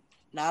accountability.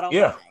 Not on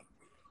mine.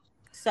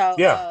 So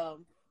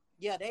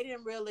they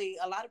didn't really,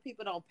 a lot of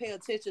people don't pay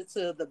attention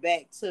to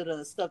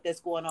the stuff that's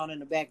going on in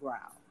the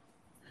background.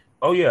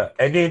 Oh yeah.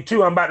 And then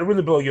too, I'm about to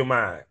really blow your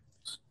mind.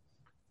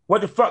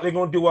 What the fuck they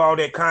gonna do with all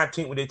that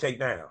content when they take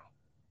down?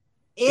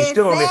 It's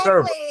still on their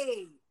server.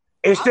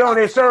 It's still on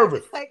their server.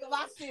 Taking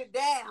my shit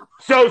down.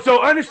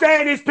 So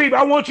understand this, people.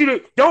 I want you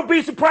to, don't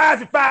be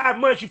surprised in 5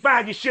 months you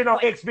find your shit on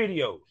X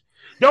videos.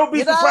 Don't be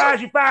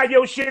surprised you find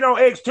your shit on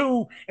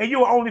X2 and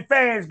you an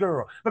OnlyFans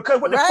girl.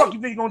 Because what the fuck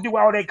you think you're going to do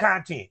with all that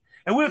content?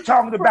 And we're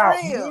talking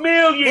about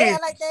millions. Yeah,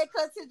 like that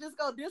content just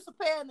going to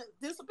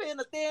disappear in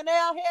the thin air.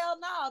 Hell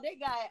no.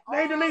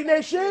 They deleting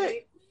that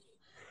shit.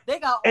 They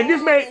got all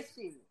that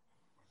shit.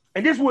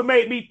 And this is what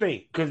made me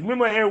think. Because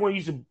remember everyone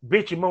used to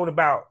bitch and moan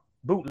about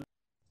bootleg.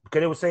 Because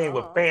they were saying,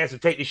 well, fans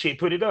would take this shit,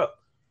 put it up.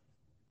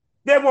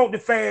 That won't the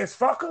fans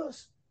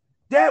fuckers.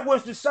 That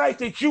was the site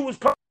that you was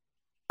posting.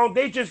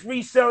 They just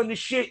reselling the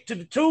shit to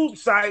the tube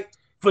site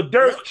for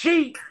dirt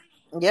cheap.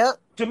 Yep.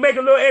 To make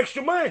a little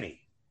extra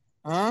money.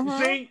 You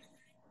see?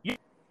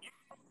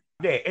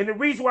 that. And the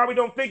reason why we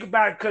don't think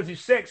about it because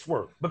it's sex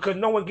work, because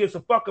no one gives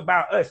a fuck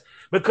about us.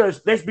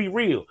 Because let's be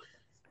real,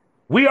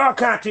 we are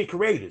content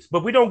creators,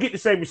 but we don't get the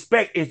same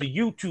respect as the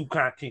YouTube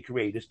content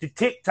creators, the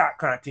TikTok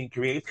content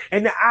creators,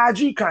 and the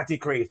IG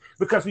content creators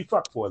because we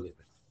fuck for a living.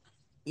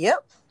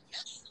 Yep.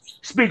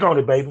 Speak on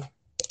it, baby.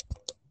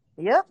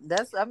 Yep,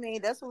 that's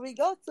what we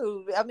go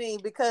to. I mean,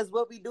 because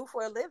what we do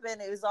for a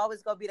living is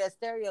always gonna be that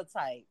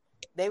stereotype.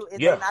 They're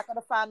not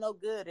gonna find no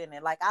good in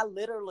it. Like, I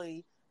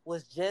literally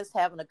was just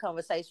having a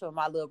conversation with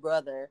my little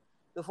brother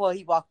before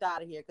he walked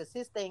out of here, because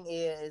his thing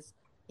is,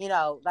 you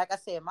know, like I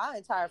said, my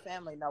entire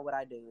family know what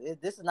I do.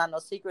 This is not no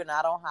secret, and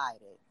I don't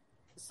hide it.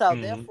 So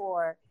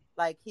therefore,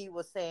 like he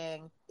was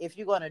saying, if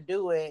you're gonna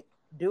do it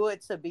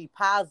to be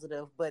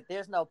positive, but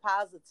there's no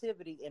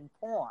positivity in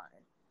porn.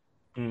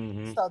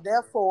 Mm-hmm. So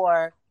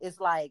therefore,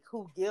 it's like,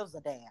 who gives a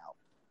damn?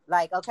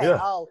 Like, okay,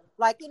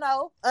 like, you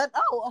know,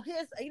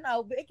 here's, you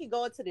know, it can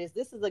go into this.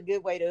 This is a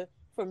good way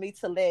for me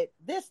to let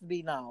this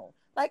be known.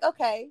 Like,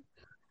 okay,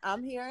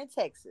 I'm here in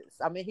Texas.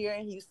 I'm here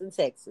in Houston,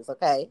 Texas.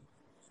 Okay,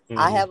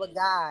 I have a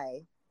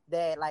guy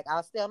that, like,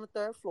 I'll stay on the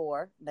 3rd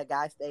floor. And the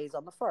guy stays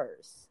on the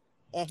 1st,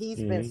 and he's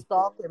been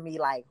stalking me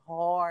like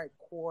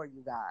hardcore,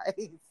 you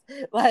guys.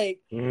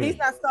 Like, he's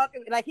not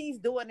stalking me, like, he's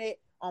doing it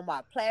on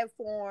my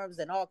platforms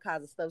and all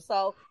kinds of stuff.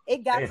 So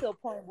it got to a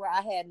point where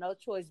I had no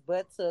choice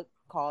but to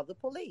call the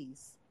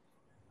police.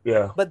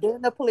 Yeah. But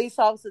then the police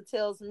officer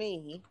tells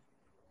me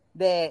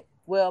that,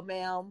 well,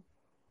 ma'am,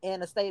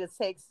 in the state of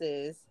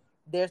Texas,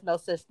 there's no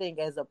such thing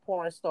as a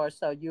porn star,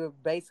 so you're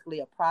basically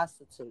a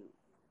prostitute.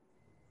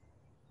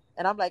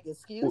 And I'm like,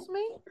 excuse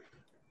me?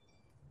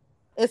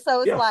 And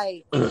so it's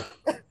like,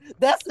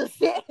 that's the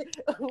shit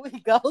we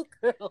go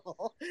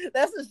through.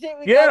 That's the shit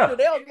we go through.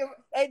 They don't give,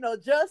 ain't no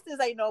justice,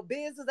 ain't no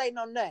business, ain't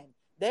no nothing.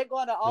 They're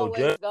going to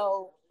always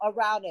go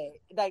around it.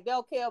 Like, they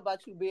don't care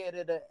about you being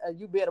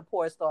a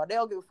porn star. They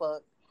don't give a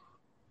fuck.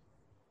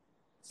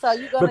 So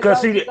you're going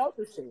to go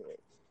through shit.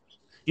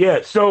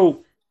 Yeah,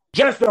 so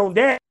just on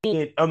that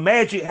end,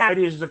 imagine how it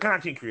is as a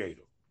content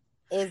creator.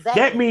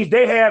 Exactly. That means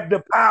they have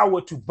the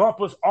power to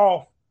bump us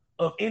off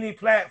of any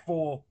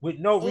platform with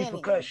no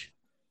repercussion.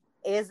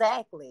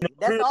 Exactly.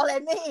 That's all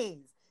that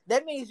means.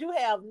 That means you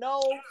have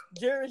no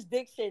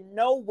jurisdiction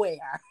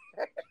nowhere.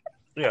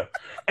 Yeah.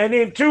 And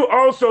then two,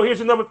 also, here's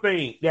another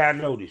thing that I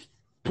noticed.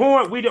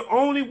 Porn, we the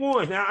only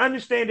ones. Now, I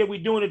understand that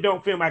we're doing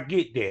adult film. I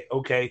get that,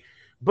 okay?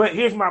 But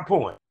here's my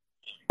point.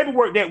 The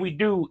work that we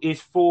do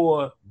is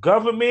for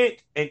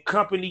government and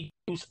company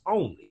use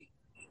only.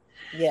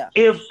 Yeah.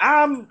 If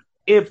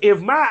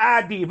my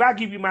ID, if I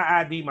give you my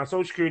ID, my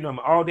social security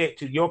number, all that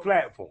to your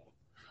platform,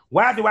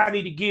 why do I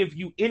need to give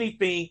you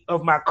anything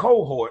of my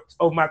cohorts,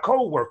 of my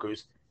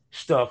co-workers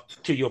stuff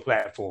to your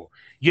platform?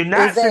 You're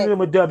not sending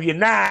them a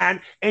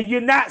W-9 and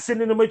you're not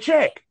sending them a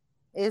check.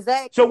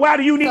 Exactly. So why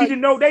do you need to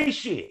know they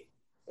shit?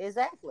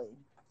 Exactly.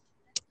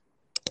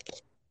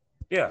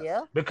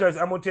 Yeah. Because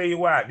I'm going to tell you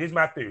why. This is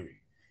my theory.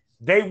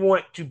 They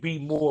want to be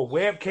more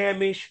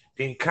webcamish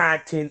than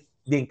content.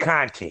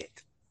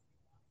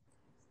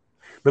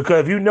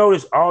 Because if you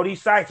notice, all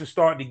these sites are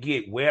starting to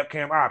get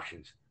webcam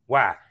options.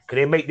 Why? Because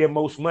they make their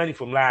most money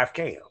from live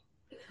cam.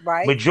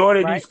 Right.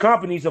 Majority of these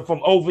companies are from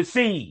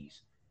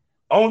overseas.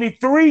 Only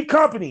 3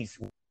 companies,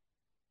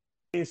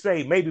 and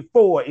say maybe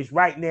 4, is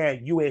right now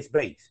U.S.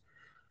 based.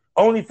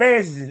 OnlyFans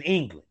is in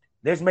England.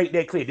 Let's make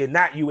that clear. They're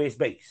not U.S.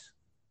 based.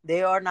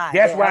 They are not.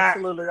 That's why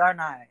absolutely are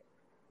not.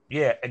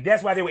 Yeah, and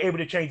that's why they were able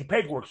to change the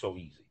paperwork so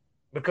easy.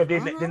 Because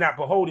they're not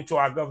beholden to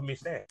our government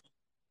standards.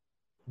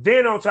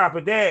 Then on top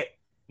of that,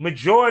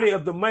 majority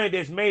of the money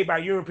that's made by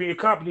European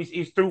companies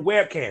is through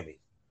webcamming.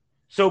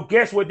 So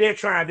guess what they're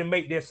trying to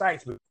make their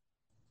sites with?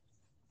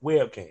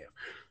 Webcam.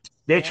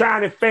 They're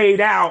trying to fade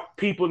out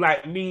people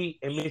like me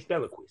and Miss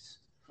Delaquist.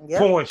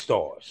 Porn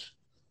stars.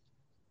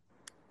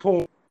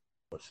 Porn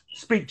stars.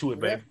 Speak to it,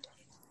 baby.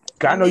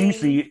 I know you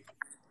see it.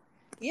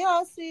 Yeah,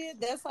 I see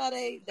it.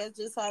 That's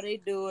just how they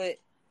do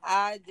it.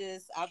 I'll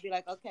be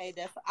like, okay,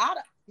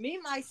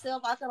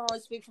 myself, I can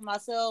only speak for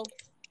myself.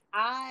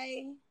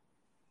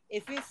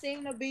 If it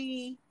seemed to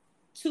be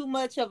too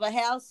much of a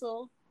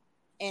hassle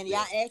and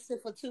y'all asking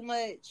for too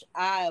much,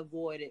 I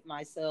avoid it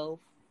myself.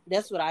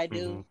 That's what I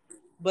do.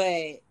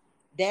 But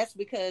that's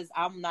because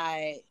I'm not,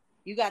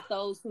 you got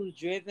those who's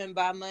driven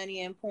by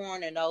money in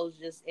porn and those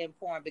just in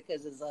porn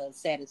because it's a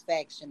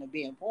satisfaction of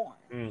being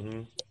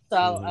porn.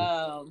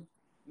 So,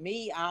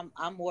 me,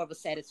 I'm more of a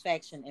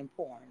satisfaction in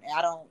porn.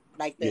 I don't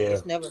like that.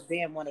 It's never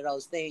been one of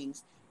those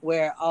things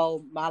where,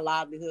 oh, my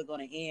livelihood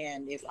going to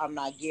end if I'm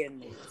not getting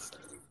this.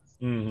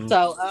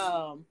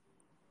 So,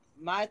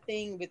 my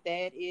thing with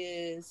that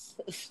is,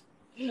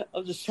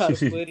 I'm just trying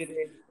to put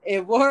it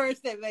in words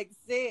that make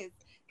sense.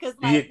 Because,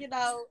 like, you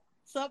know,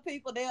 some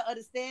people, they'll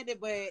understand it,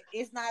 but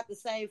it's not the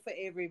same for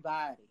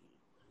everybody.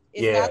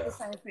 It's not the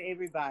same for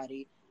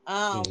everybody.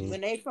 When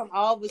they from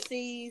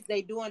overseas,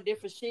 they doing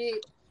different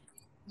shit.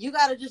 You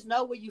got to just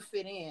know where you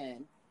fit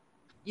in.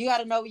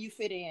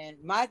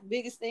 My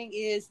biggest thing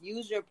is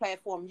use your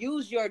platform.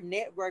 Use your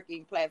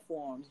networking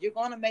platforms. You're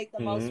going to make the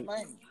most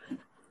money.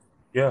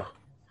 Yeah.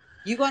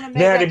 You're gonna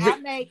make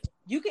now,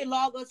 you can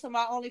log on to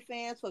my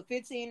OnlyFans for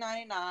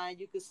 $15.99.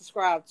 You can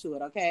subscribe to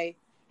it, okay?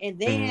 And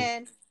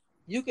then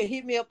you can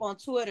hit me up on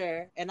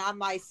Twitter, and I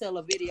might sell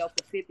a video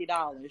for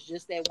 $50.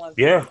 Just that one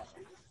video.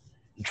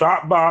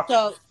 Dropbox.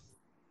 So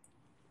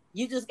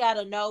you just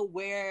gotta know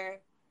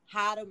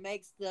how to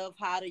make stuff,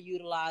 how to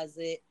utilize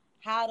it,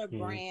 how to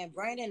brand.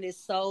 Branding is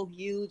so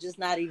huge, it's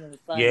not even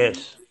funny.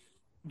 Yes.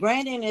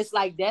 Branding is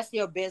like that's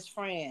your best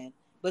friend.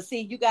 But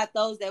see, you got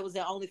those that was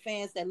in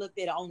OnlyFans that looked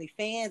at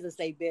OnlyFans as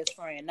their best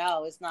friend.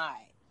 No, it's not.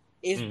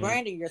 It's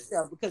branding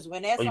yourself, because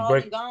when that's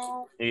all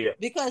gone,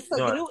 because to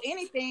do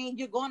anything,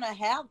 you're gonna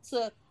have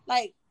to,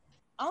 like,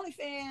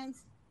 OnlyFans,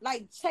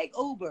 like, take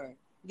Uber.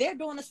 They're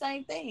doing the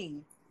same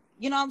thing.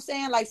 You know what I'm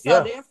saying? Like,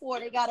 so therefore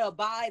they gotta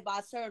abide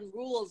by certain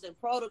rules and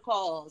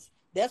protocols.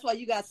 That's why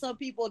you got some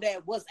people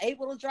that was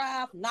able to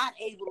drive, not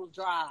able to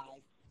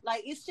drive.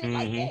 Like, it's shit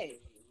like that.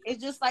 It's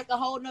just like a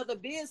whole nother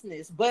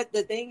business. But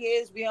the thing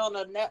is, we on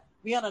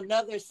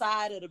another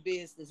side of the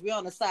business. We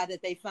on the side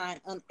that they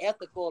find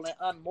unethical and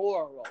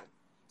unmoral.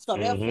 So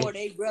therefore,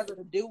 they rather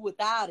to do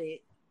without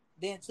it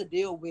than to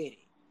deal with it.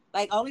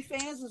 Like,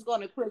 OnlyFans is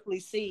going to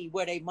quickly see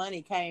where their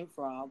money came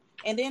from,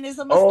 and then it's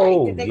a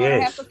mistake that they're going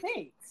to have to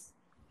fix.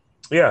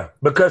 Yeah,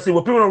 because see,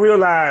 what people don't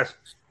realize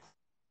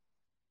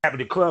happened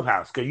to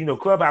Clubhouse, because you know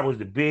Clubhouse was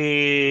the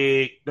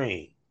big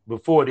thing.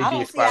 Before they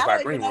did Spotify I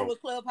don't Green even know Room.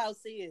 what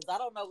Clubhouse is. I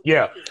don't know what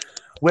that is.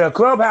 Well,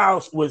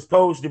 Clubhouse was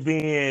supposed to be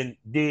in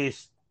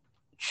this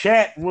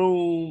chat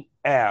room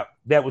app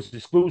that was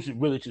exclusive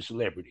really to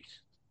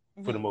celebrities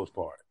for the most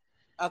part.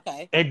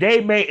 Okay. And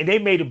they made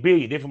 $1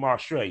 billion. They're from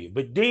Australia.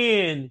 But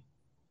then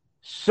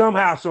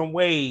somehow, some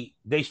way,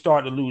 they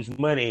started to lose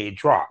money and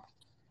drop.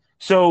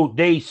 So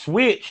they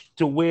switched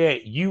to where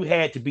you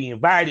had to be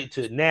invited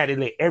to. Now they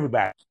let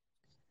everybody.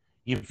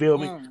 You feel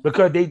me?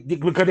 Because they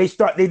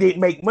didn't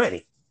make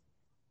money.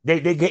 They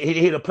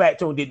hit a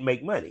plateau and didn't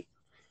make money.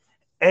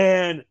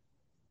 And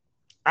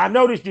I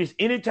noticed this: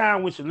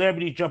 anytime when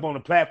celebrities jump on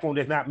a platform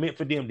that's not meant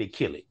for them, they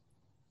kill it.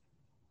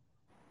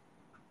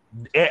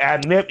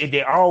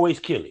 They always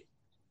kill it.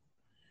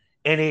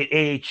 And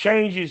it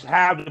changes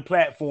how the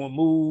platform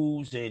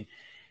moves. And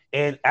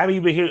I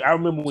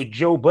remember when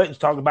Joe Budden's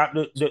talking about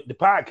the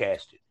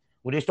podcasting,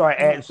 when they started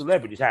adding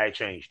celebrities, how it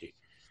changed it.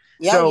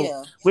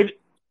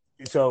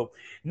 So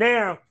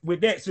now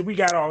with that, so we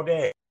got all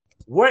that.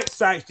 What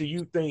sites do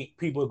you think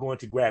people are going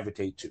to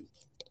gravitate to?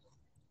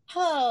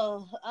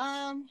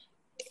 I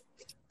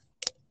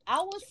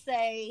would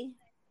say,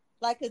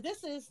 like, cause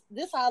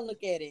this how I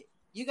look at it.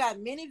 You got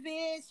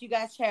ManyVids, you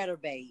got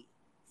Chaturbate.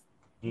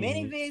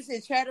 ManyVids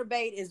and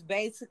Chaturbate is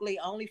basically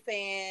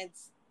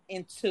OnlyFans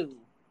in two.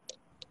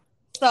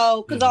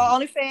 So, cause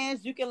on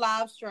OnlyFans you can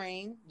live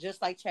stream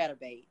just like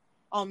Chaturbate.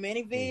 On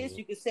ManyVids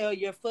you can sell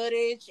your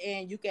footage,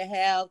 and you can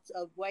have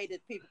a way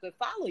that people can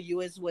follow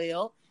you as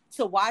well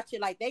to watch it.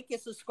 Like, they can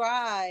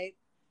subscribe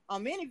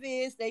on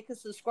ManyVids, they can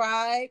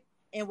subscribe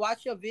and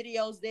watch your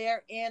videos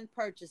there and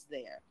purchase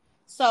there.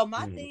 So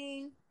my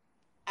thing,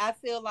 I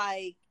feel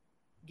like,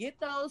 get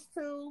those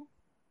two,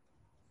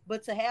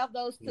 but to have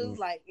those two,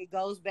 like, it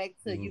goes back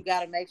to you got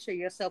to make sure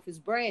yourself is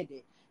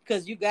branded,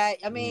 because you got,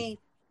 I mean,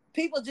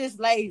 people just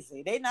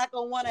lazy. They're not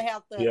gonna want to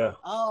have to.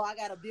 Oh, I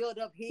got to build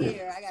up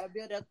here, I got to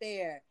build up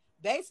there.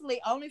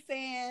 Basically,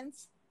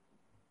 OnlyFans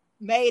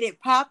made it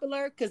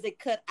popular because it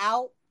cut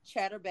out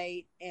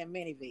Chaturbate and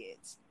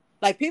ManyVids.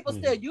 Like, people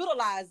still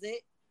utilize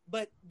it,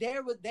 but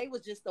they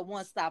was just a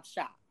one-stop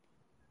shop.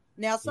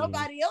 Now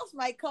somebody else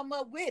might come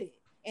up with it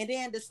and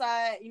then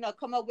decide,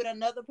 come up with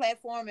another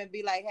platform and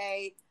be like,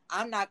 hey,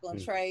 I'm not gonna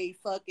trade,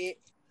 fuck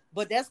it.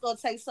 But that's gonna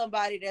take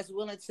somebody that's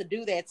willing to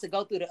do that, to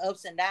go through the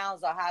ups and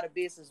downs of how the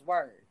business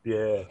works.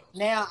 Yeah.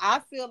 Now I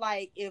feel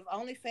like if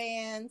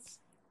OnlyFans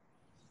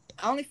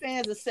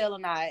is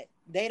selling out,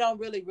 they don't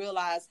really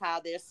realize how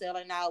they're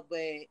selling out,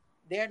 but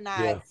they're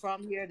not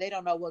from here. They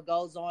don't know what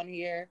goes on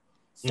here.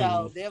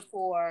 So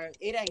therefore,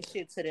 it ain't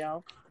shit to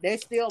them. They're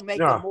still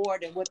making more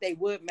than what they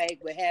would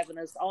make with having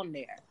us on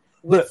there.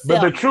 But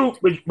truth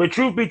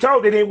be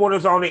told, they didn't want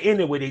us on the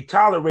end where they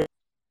tolerated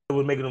it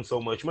was making them so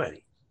much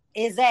money.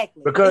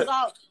 Exactly. Because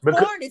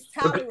porn is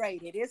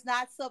tolerated. It's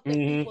not something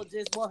people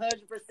just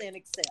 100%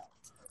 accept.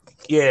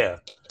 Yeah.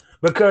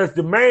 Because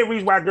the main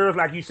reason why girls,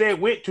 like you said,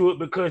 went to it,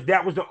 because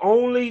that was the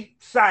only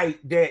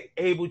site that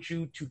enabled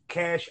you to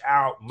cash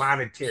out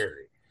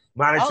monetary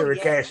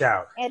cash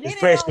out. And then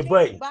just press the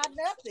button. Buy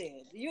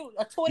nothing. You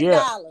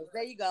 $20.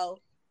 There you go.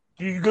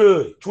 You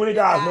good. $20,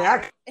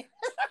 man. I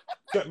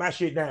shut my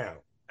shit down.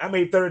 I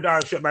made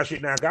 $30 shut my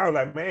shit down. I was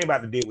like, man, I ain't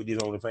about to deal with these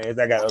OnlyFans.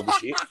 I got other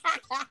shit.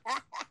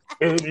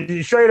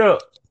 Straight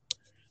up.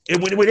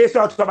 And when they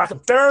start talking about some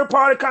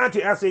third-party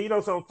content, I said,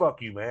 something,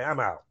 fuck you, man. I'm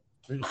out.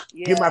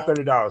 Give my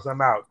 $30.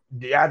 I'm out.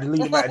 I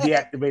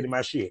deactivated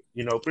my shit.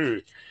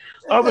 Period.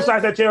 Other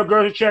sites I tell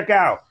girls to check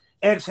out: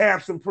 X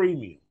Hampson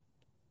Premium.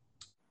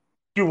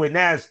 And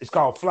now it's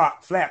called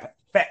Fap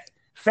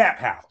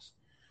House.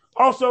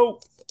 Also,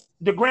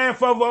 the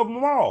grandfather of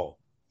them all,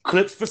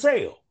 Clips for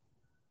Sale.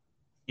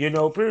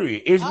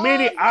 Period. It's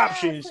many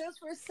options. Clips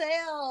for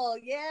sale.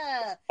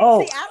 Yeah.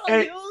 Oh, see,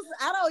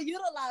 I don't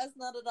utilize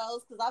none of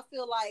those because I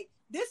feel like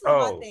this is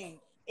my thing.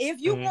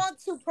 If you want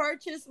to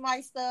purchase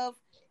my stuff,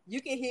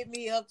 you can hit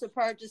me up to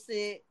purchase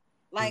it.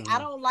 Like, I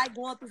don't like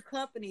going through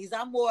companies.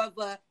 I'm more of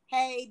a,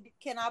 hey,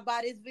 can I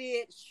buy this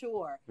vid?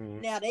 Sure.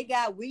 Now, they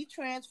got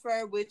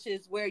WeTransfer, which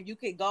is where you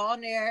can go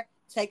on there,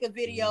 take a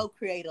video,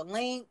 create a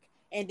link,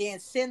 and then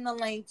send the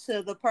link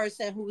to the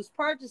person who's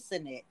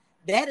purchasing it.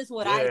 That is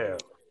what I do.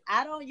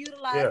 I don't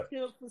utilize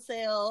Clips for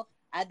Sale.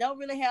 I don't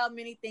really have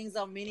many things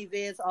on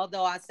ManyVids,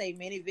 although I say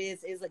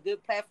ManyVids is a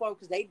good platform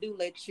because they do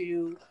let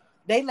you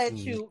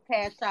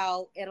cash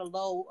out at a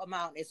low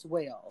amount as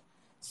well.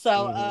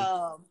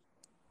 So,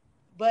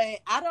 but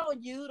I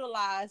don't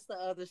utilize the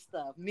other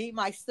stuff. Me,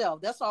 myself.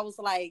 That's why I was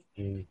like,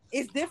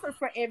 it's different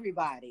for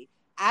everybody.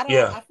 I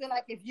feel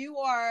like if you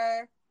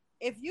are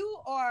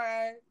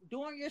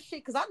doing your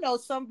shit, because I know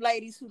some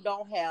ladies who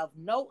don't have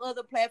no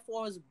other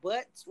platforms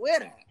but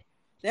Twitter.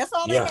 That's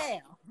all they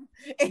have.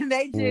 And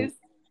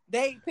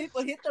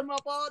people hit them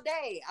up all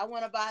day. I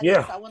want to buy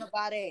this. I want to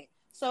buy that.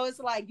 So it's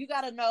like, you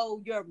got to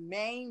know your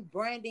main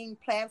branding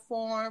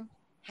platform,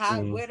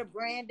 where to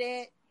brand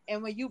it.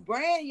 And when you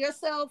brand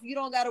yourself, you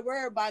don't got to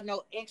worry about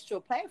no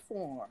extra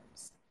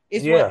platforms.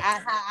 It's how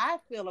I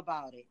feel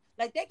about it.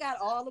 Like, they got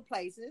all the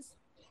places.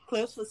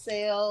 Clips for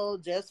Sale,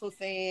 Just for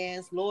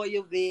Fans,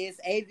 Loyal Vids,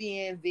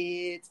 AVN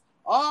Vids,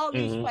 all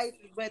these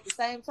places. But at the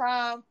same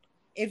time,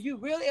 if you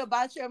really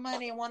about your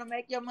money and want to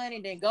make your money,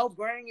 then go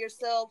brand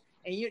yourself,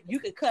 and you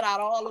can cut out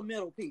all the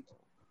middle people.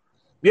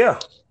 Yeah.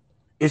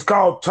 It's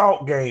called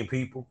Talk Game,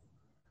 people.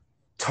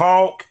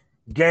 Talk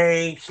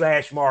Game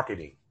 /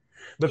 marketing.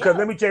 Because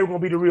let me tell you, we're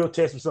going to be the real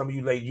test for some of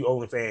you ladies, you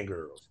OnlyFans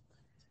girls.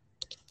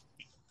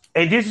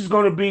 And this is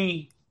going to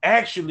be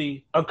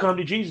actually a come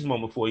to Jesus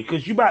moment for you,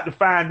 because you're about to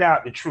find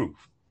out the truth.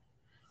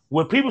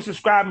 Were people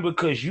subscribing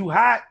because you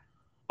hot,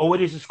 or were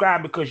they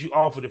subscribing because you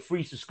offered a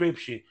free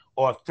subscription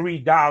or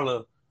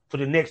 $3 for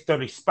the next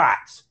 30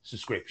 spots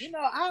subscription?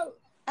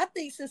 I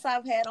think since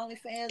I've had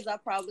OnlyFans, I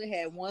probably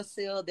had one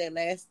sale that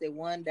lasted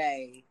one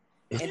day.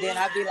 And then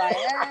I'd be like,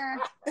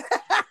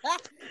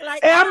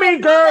 like, hey, I mean,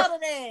 girl.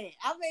 Fuck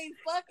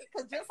it.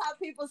 Because just how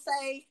people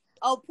say,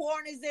 oh,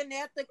 porn is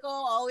unethical.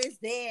 Oh, it's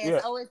this.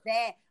 Yeah. Oh, it's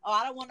that. Oh,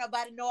 I don't want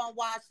nobody to know I'm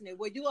watching it.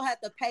 Well, you will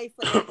have to pay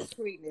for that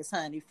discreetness,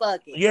 honey.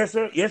 Fuck it. Yes,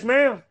 sir. Yes,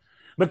 ma'am.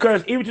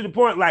 Because even to the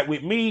point, like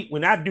with me,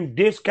 when I do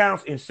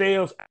discounts and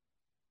sales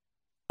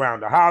around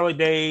the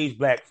holidays,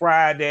 Black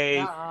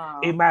Friday,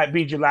 it might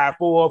be July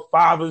 4th,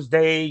 Father's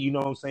Day, you know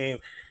what I'm saying?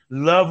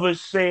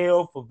 Lover's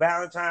sale for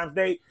Valentine's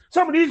Day.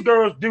 Some of these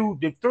girls do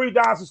the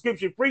 $3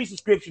 subscription, free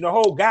subscription the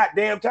whole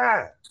goddamn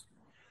time.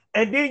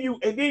 And then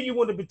you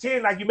want to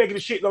pretend like you're making a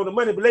shitload of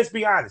money, but let's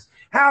be honest.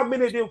 How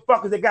many of them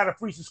fuckers that got a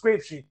free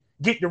subscription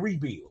get the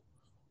rebill?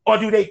 Or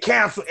do they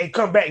cancel and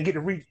come back and get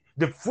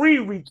the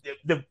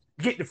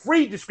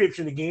free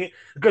description again?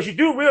 Because you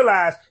do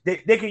realize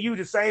that they can use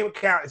the same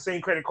account and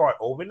same credit card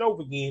over and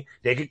over again.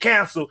 They can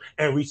cancel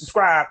and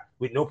resubscribe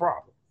with no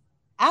problem.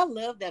 I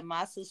love that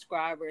my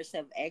subscribers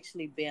have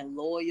actually been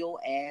loyal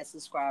as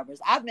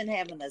subscribers. I've been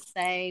having the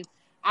same.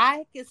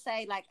 I could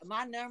say, like,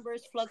 my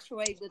numbers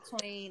fluctuate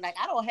between, like,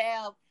 I don't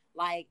have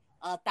like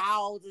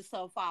 1,000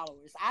 some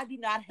followers. I do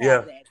not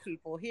have that,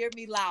 people. Hear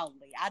me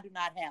loudly. I do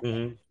not have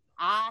that.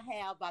 I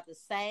have about the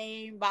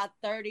same, about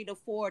 30 to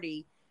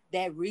 40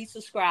 that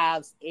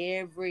resubscribes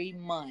every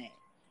month.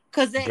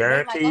 Because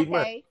they're like,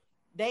 okay,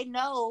 they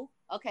know,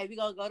 okay, we're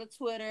going to go to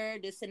Twitter,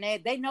 this and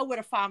that. They know where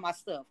to find my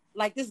stuff.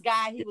 Like this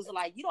guy, he was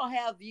like, you don't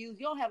have views.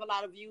 You don't have a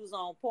lot of views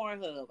on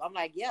Pornhub. I'm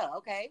like, yeah,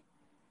 okay.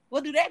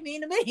 What do that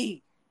mean to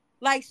me?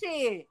 Like,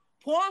 shit,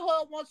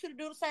 Pornhub wants you to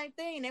do the same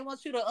thing. They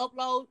want you to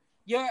upload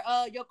your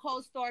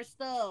co-star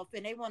stuff,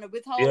 and they want to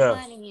withhold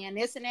money and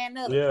this and that and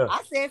other. Yeah.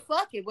 I said,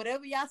 fuck it.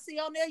 Whatever y'all see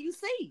on there, you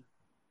see.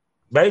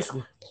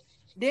 Basically.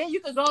 Then you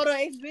can go to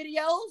X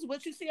videos.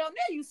 What you see on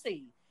there, you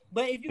see.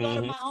 But if you go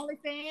to my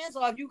OnlyFans,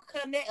 or if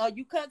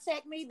you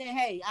contact me, then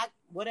hey,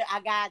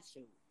 I got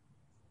you.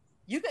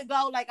 You could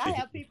go, like, I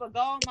have people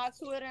go on my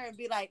Twitter and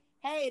be like,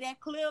 hey, that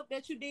clip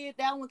that you did,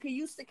 that one,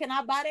 can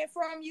I buy that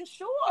from you?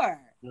 Sure.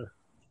 Yeah.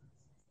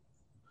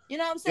 You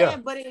know what I'm saying? Yeah.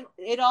 But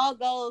it all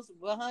goes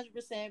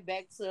 100%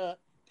 back to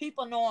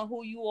people knowing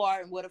who you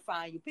are and where to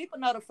find you. People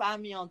know to find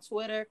me on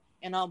Twitter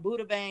and on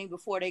Buddha Bang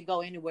before they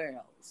go anywhere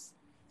else.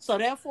 So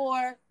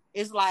therefore,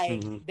 it's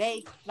like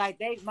my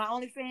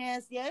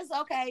OnlyFans, yeah, it's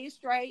okay, it's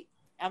straight.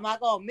 Am I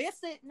gonna miss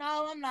it?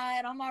 No, I'm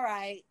not. I'm all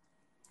right.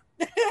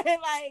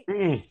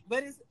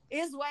 But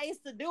it's ways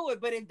to do it.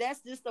 But if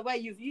that's just the way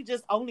you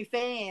just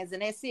OnlyFans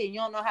and that's it, and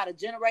you don't know how to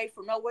generate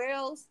from nowhere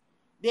else,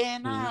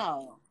 then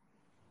no.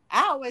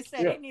 I always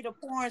say they need a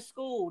porn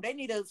school. They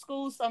need to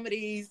school some of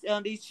these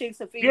chicks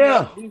and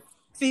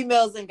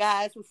females and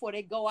guys before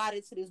they go out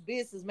into this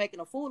business making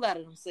a fool out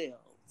of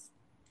themselves.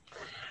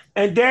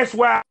 And that's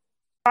why,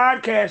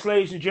 podcast,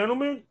 ladies and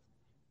gentlemen,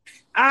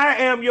 I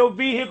am your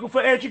vehicle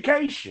for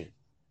education.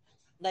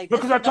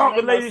 Because I talk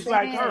to ladies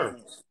like her.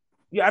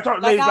 Yeah, I talk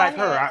to ladies like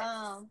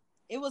her.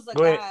 It was a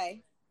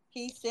guy.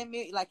 he sent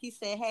me, like, he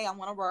said, hey, I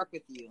want to work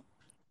with you.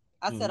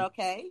 I said,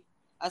 okay.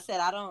 I said,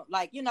 I don't,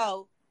 like,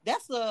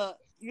 that's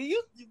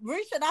you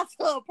reaching out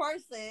to a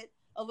person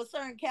of a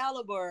certain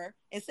caliber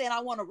and saying,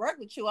 I want to work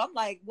with you. I'm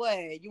like,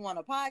 what? You want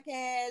a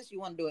podcast? You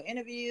want to do an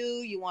interview?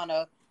 You want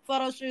a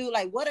photo shoot?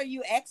 Like, what are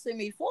you asking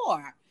me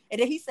for? And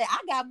then he said, I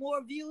got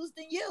more views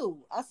than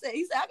you.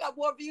 He said, I got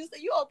more views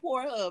than you on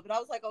Pornhub. And I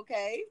was like,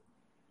 okay.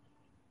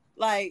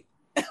 Like,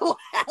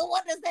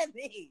 what does that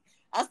mean?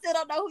 I still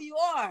don't know who you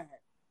are.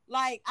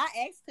 Like,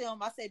 I asked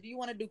him, I said, do you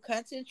want to do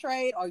content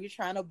trade or are you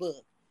trying to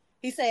book?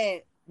 He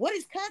said, what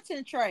is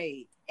content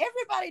trade?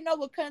 Everybody know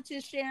what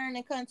content sharing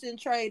and content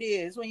trade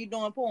is when you're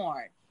doing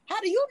porn. How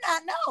do you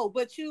not know?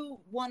 But you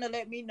want to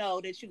let me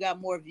know that you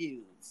got more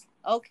views.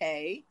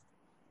 Okay.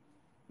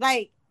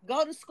 Like,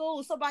 go to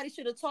school. Somebody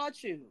should have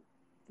taught you.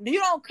 You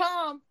don't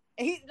come,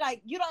 and you got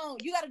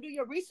to do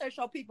your research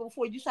on people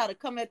before you try to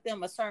come at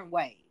them a certain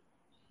way.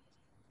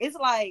 It's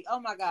like, oh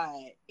my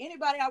God,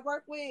 anybody I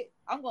work with,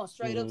 I'm going to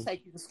straight up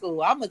take you to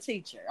school. I'm a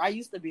teacher. I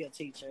used to be a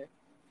teacher.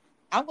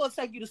 I'm going to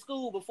take you to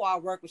school before I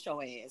work with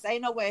your ass.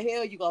 Ain't no way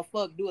hell you going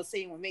to do a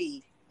scene with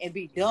me and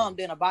be dumbed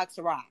in a box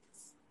of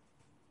rocks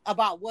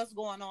about what's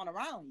going on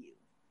around you.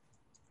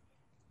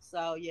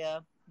 So, yeah,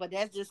 but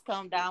that's just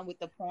come down with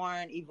the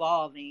porn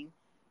evolving.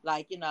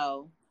 Like,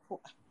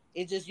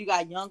 it's just you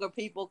got younger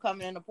people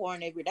coming into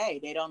porn every day.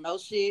 They don't know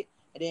shit.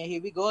 And then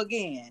here we go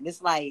again.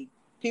 It's like,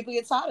 people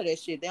get tired of that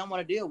shit. They don't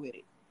want to deal with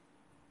it.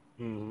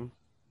 Mm-hmm.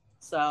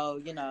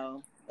 So,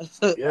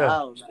 Yeah. I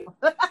don't know.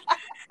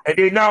 And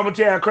then now I'm gonna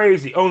tell you how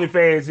crazy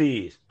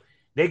OnlyFans is.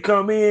 They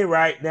come in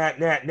right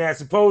now.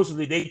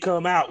 Supposedly they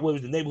come out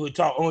with the neighborhood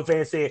talk.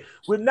 OnlyFans said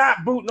we're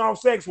not booting off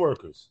sex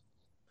workers.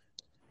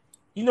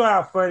 You know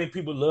how funny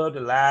people love to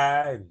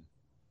lie and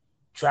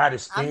try to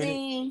spin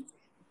it.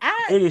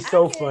 It is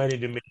so funny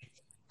to me.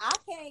 I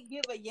can't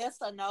give a yes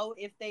or no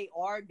if they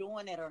are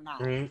doing it or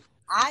not. Mm-hmm.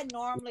 I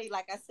normally,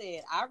 like I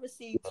said, I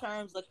receive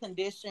terms of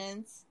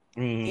conditions.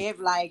 If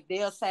like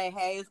they'll say,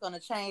 hey, it's gonna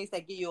change, they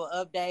give you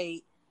an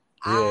update.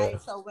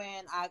 So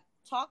when I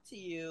talk to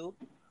you,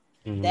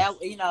 that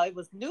it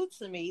was new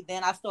to me,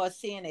 then I start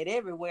seeing it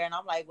everywhere, and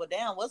I'm like, well,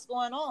 damn, what's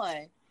going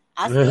on?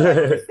 I still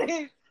haven't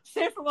received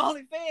shit from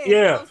OnlyFans. Yeah, you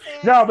know what I'm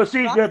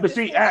saying? No, but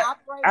see, I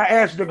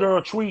answered the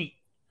girl tweet.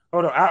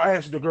 Hold on, I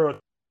answered the girl.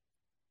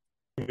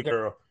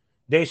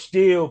 They're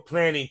still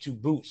planning to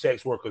boot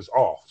sex workers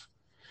off.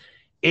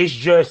 It's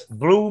just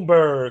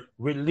Bloomberg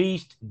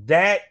released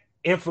that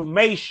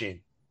information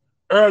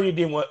earlier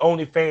than what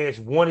OnlyFans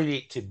wanted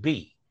it to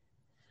be.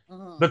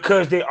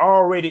 Because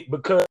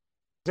for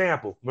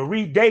example,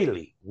 Marie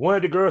Daly, one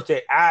of the girls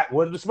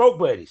one of the smoke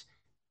buddies,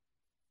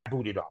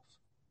 booted off.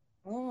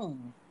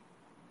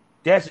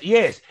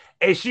 Yes.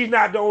 And she's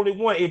not the only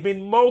one. It's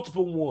been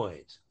multiple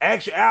ones.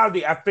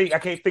 Actuality, I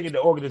can't think of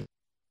the organization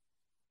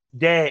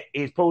that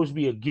is supposed to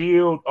be a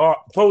guild or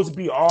supposed to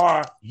be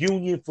our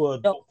union for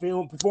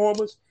film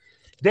performers.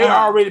 They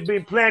already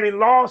been planning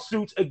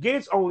lawsuits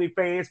against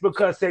OnlyFans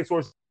because sex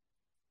workers,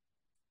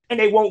 and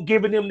they won't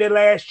giving them their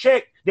last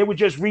check. They were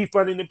just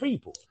refunding the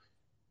people.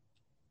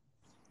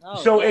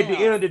 So at the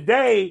end of the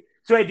day,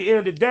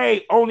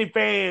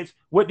 OnlyFans,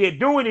 what they're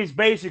doing is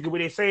basically what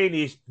they're saying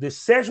is the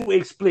sexual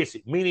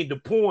explicit, meaning the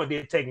porn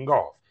they're taking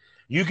off.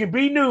 You can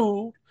be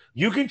nude,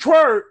 you can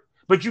twerk,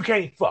 but you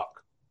can't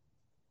fuck.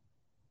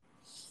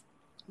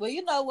 Well,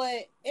 you know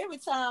what? Every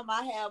time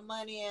I have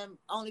money and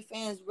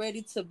OnlyFans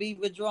ready to be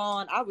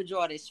withdrawn, I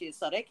withdraw this shit,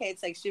 so they can't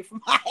take shit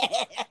from my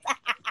ass.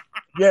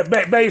 Yeah,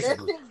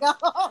 basically.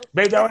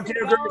 Baby, I want to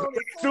tell you,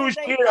 as soon as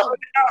you get $100,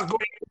 go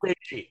ahead and pull that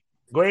shit.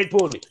 Go ahead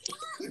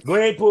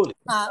and pull it.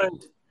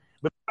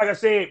 But like I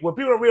said, what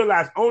people don't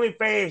realize,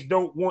 OnlyFans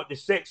don't want the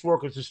sex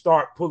workers to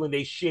start pulling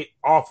their shit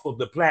off of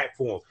the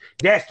platform.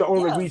 That's the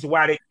only reason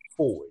why they get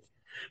forward.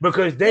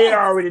 Because they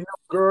already know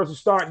girls are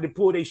starting to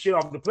pull their shit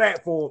off the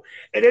platform,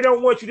 and they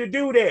don't want you to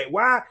do that.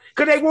 Why?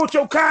 Because they want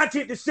your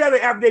content to sell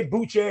it after they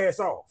boot your ass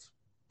off.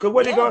 Because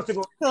what they going to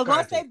do? Because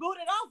once they boot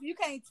it off, you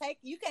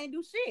can't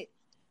do shit.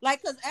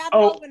 Like, because I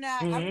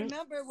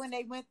remember when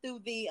they went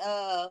through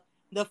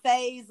the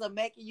phase of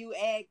making you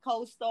add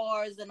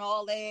co-stars and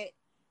all that.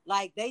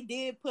 Like, they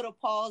did put a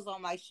pause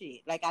on my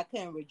shit. Like, I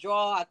couldn't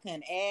withdraw, I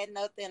couldn't add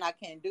nothing, I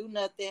couldn't do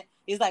nothing.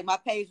 It's like my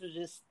page was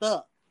just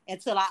stuck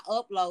until I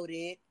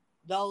uploaded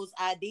those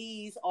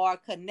IDs or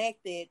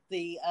connected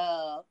the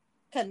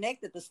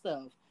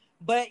stuff.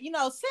 But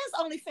since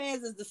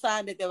OnlyFans is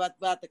deciding that they're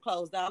about to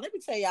close down, let me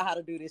tell y'all how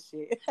to do this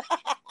shit.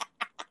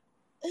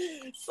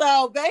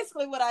 So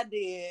basically, what I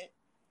did,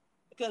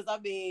 because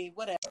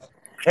whatever.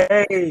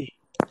 Hey,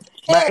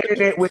 my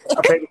internet went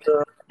out, baby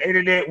girl.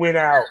 Internet went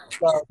out.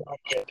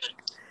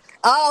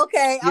 Oh,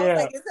 okay. I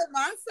was like, is it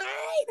my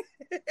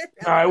side?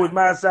 No, it was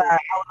my side. I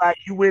was like,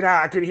 you went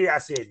out. I couldn't hear. I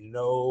said,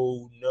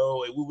 no.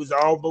 We was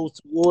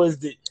almost towards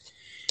the.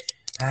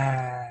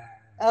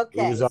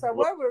 Okay, so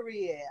where were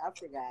we at? I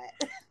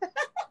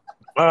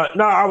forgot.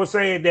 No, I was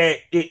saying that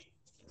it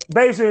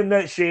basically in a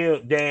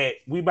nutshell that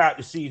we about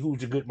to see who's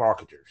the good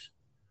marketers.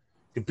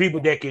 The people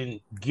that can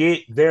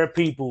get their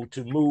people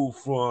to move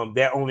from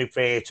their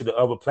OnlyFans to the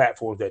other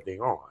platforms that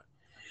they're on.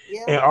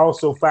 Yeah. And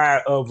also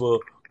find other.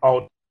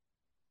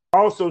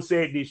 Also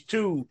said this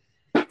too.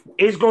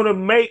 It's going to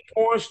make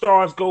porn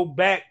stars go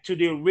back to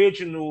the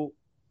original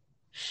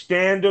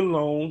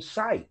standalone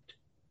site.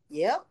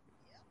 Yep.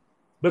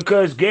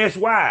 Because guess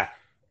why?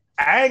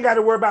 I ain't got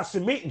to worry about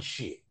submitting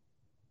shit.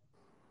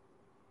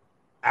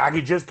 I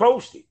could just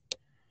post it.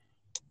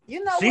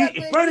 You know what?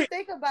 But if you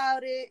think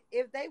about it,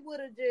 if they would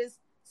have just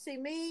see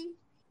me,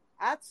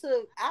 I've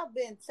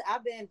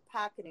been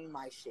pocketing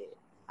my shit.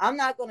 I'm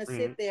not gonna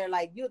sit there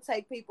like you'll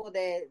take people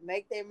that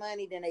make their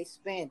money, then they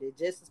spend it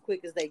just as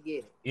quick as they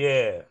get it.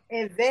 Yeah.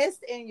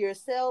 Invest in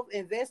yourself,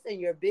 invest in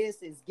your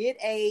business, get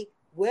a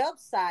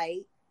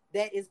website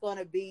that is going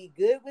to be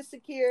good with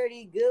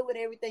security, good with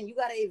everything. You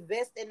got to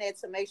invest in that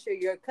to make sure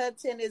your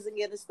content isn't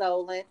getting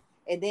stolen,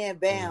 and then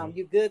bam,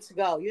 you're good to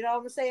go. You know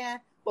what I'm saying?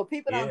 But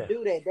people don't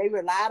do that. They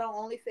relied on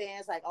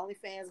OnlyFans, like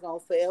OnlyFans gonna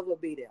forever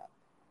be there.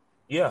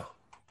 Yeah.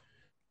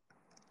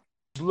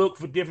 Look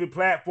for different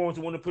platforms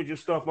to want to put your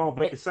stuff on,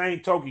 but at the same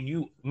token,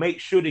 you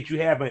make sure that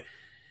you have a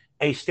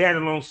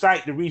standalone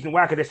site. The reason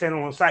why, because that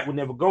standalone site will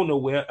never go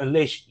nowhere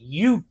unless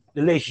you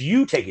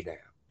take it down.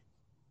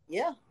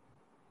 Yeah.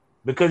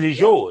 Because it's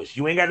yours.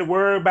 You ain't got to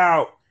worry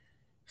about.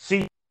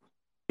 See,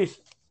 they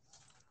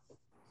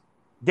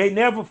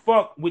never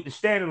fuck with the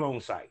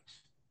standalone sites.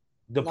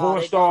 The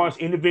porn stars,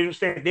 individual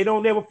stand, they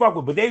don't never fuck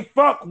with, but they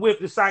fuck with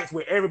the sites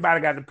where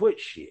everybody got to put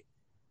shit.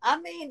 I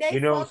mean, they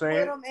fuck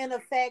with them in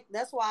effect.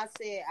 That's why I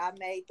said I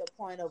made the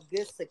point of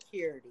good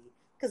security.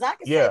 Because I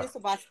can say this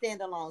about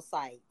standalone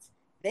sites.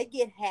 They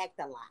get hacked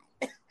a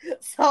lot.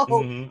 So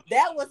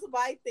that was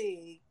my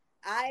thing.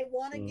 I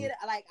want to get,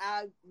 like,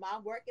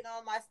 I'm working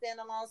on my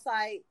standalone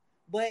site,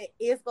 but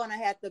it's going to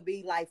have to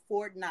be like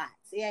Fort Knox.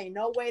 It ain't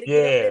no way to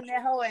get up in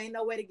that hole. Ain't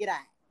no way to get out.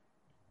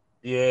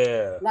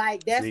 Yeah.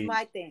 Like, that's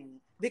my thing.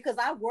 Because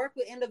I work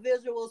with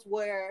individuals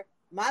where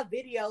my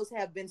videos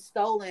have been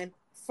stolen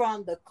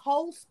from the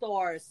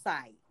co-star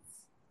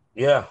sites.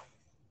 Yeah.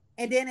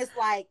 And then it's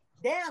like,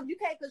 damn, you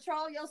can't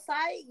control your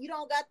site. You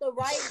don't got the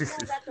right,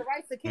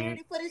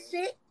 security for this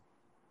shit.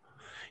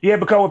 Yeah,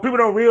 because what people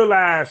don't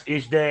realize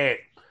is that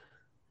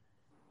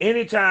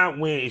anytime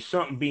when it's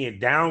something being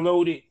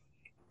downloaded,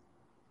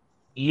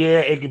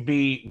 it could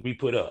be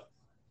put up.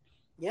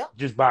 Yep.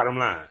 Just bottom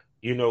line,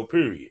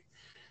 period.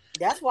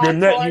 That's why I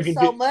charge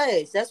so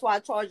much. That's why I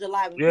charge a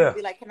lot. When people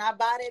be like, can I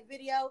buy that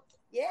video?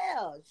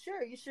 Yeah,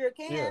 sure. You sure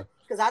can.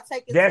 Because I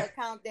take into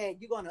account that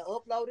you're going to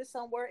upload it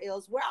somewhere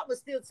else where I would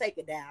still take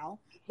it down.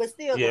 But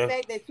still, the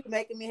fact that you're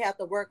making me have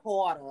to work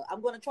harder,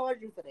 I'm going to charge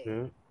you for that.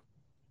 Mm-hmm.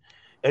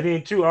 And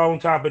then, too, on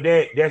top of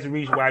that, that's the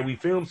reason why we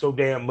film so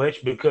damn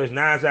much, because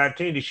 9 out of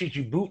 10, the shit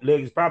you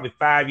bootleg is probably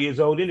 5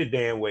 years old in the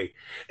damn way.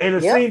 And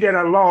the scene that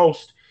I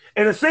lost,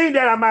 and the scene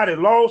that I might have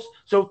lost,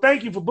 so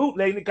thank you for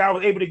bootlegging it, because I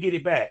was able to get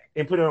it back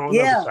and put it on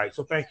another site.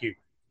 So thank you.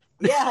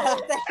 Yeah.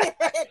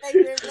 Thank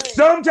you very much.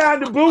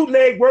 Sometimes the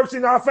bootleg works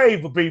in our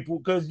favor, people,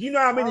 because you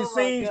know how many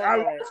scenes I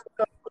lost.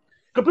 Because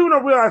people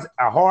don't realize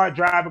a hard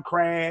drive will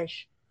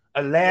crash,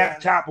 a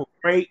laptop will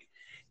break,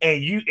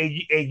 and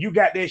you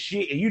got that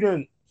shit,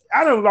 and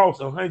I done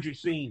lost 100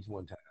 scenes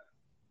one time.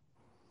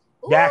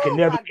 That I can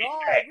never get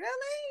back.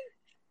 Really?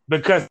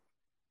 Because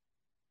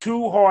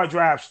 2 hard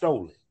drives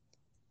stolen.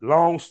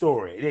 Long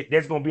story.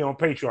 That's gonna be on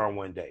Patreon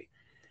one day.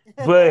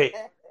 But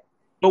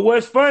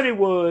what's funny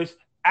was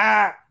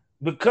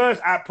because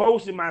I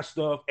posted my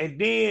stuff, and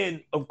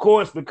then of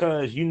course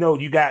because you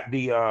got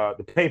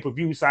the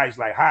pay-per-view sites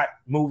like Hot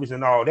Movies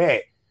and all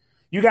that.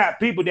 You got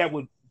people that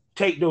would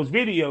take those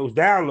videos,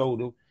 download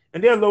them,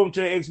 and they'll load them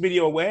to the X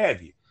video or what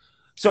have you.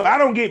 So I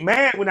don't get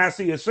mad when I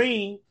see a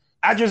scene.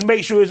 I just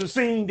make sure it's a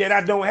scene that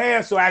I don't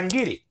have so I can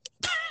get it.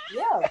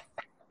 Yeah,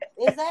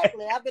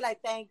 exactly. I'll be like,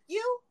 thank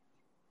you.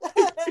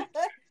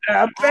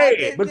 I'm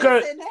saying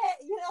because you know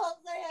what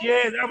I'm saying?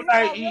 Yeah, I'm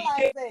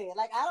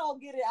like I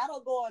don't get it. I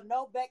don't go on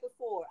no back and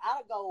forth.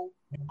 I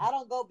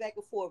don't go back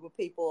and forth with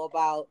people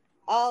about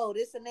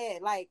this and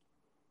that. Like,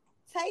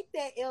 take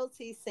that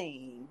LT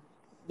scene,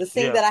 the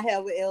scene that I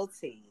have with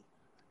LT.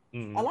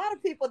 Mm-hmm. A lot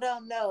of people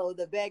don't know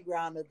the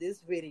background of this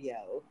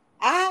video.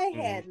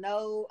 I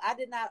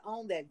did not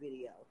own that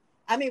video.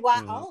 I mean,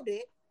 I owned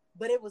it,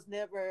 but it was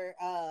never,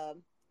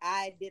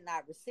 I did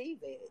not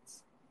receive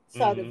it.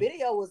 So the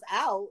video was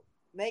out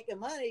making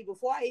money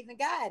before I even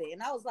got it.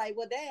 And I was like,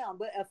 well, damn.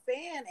 But a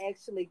fan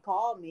actually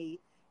called me.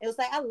 It was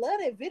like, I love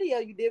that video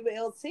you did with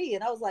LT.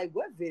 And I was like,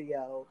 what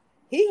video?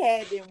 He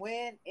had them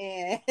went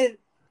and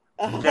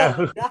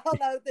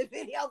download the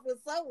video from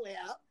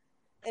somewhere.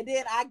 And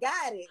then I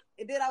got it.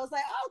 And then I was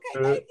like,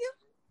 okay, thank you.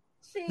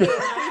 Shit,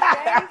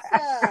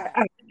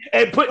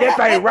 and put that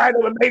thing right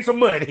up and make some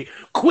money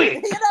quick.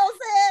 You know what I'm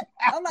saying?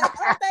 I'm like,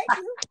 oh, thank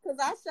you, because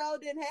I sure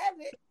didn't have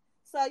it.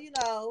 So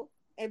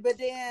but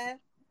then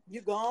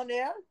you go on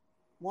there.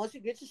 Once you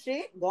get your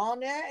shit, go on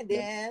there and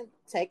then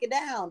take it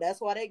down.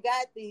 That's why they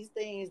got these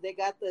things. They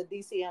got the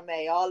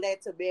DCMA, all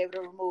that to be able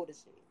to remove the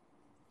shit.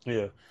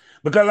 Yeah,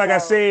 because like I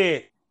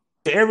said,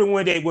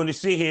 everyone they want to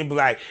sit here and be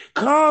like,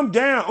 calm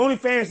down.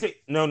 OnlyFans,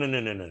 no.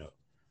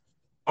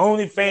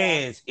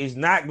 OnlyFans is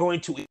not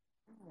going to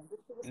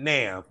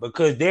now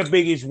because their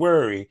biggest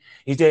worry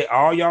is that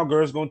all y'all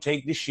girls gonna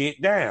take the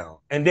shit down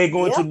and they're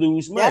going to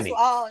lose money.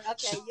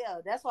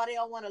 That's why they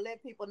don't want to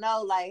let people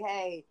know, like,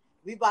 hey,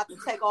 we about to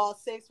take all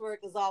sex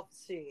workers off the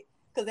shit.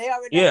 Because they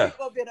already know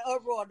people gonna be in the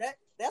uproar.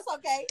 That's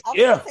okay. I'm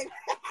gonna take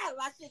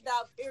my shit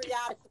down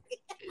periodically.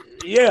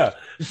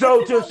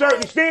 So to a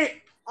certain extent,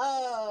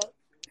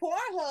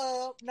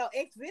 Pornhub,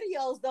 X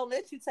videos don't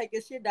let you take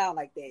your shit down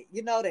like that.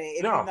 You know that.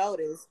 If you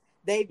notice,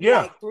 they be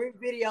like 3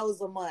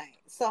 videos a month,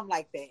 something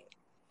like that.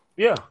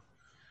 Yeah.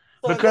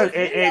 So because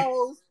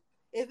if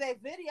X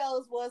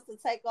videos was to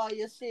take all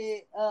your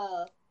shit,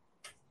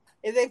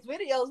 if X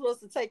videos was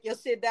to take your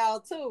shit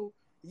down too,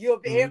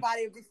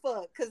 everybody would be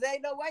fucked. Because there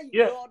ain't no way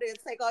you go on there and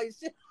take all your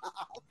shit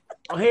off.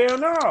 Hell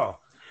no.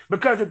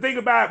 Because the thing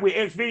about with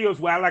X videos,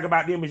 what I like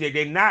about them is that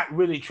they're not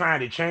really trying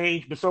to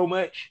change but so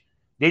much.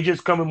 They're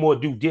just coming more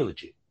due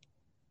diligent.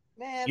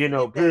 Man, X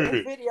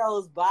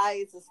videos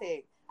biased as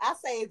heck. I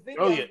say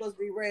videos must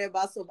be read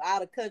by some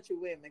out of country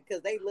women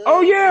because they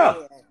love.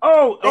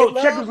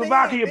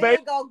 Czechoslovakia, baby.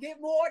 They gonna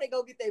get more. They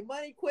gonna get their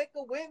money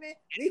quicker. Women,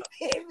 they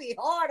be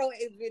hard on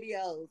his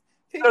videos.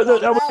 People be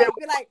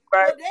like,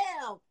 well,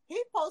 damn,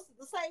 he posted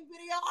the same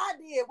video I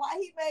did. Why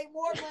he made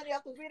more money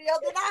off the video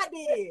than I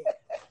did?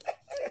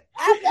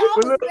 I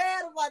was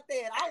mad about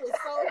that. I was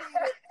so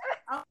heated.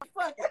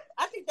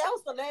 I think that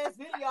was the last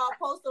video I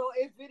posted on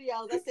his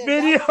videos. I said,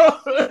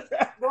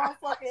 go on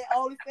fucking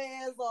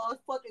OnlyFans or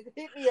fucking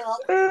hit me up.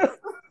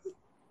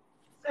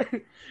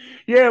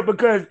 Yeah,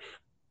 because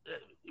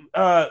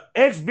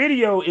X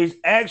video is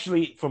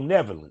actually from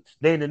Netherlands.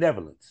 They're in the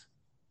Netherlands.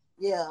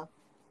 Yeah.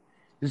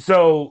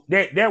 So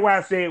that's why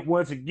I said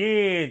once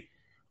again,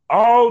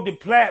 all the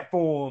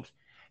platforms,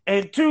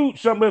 and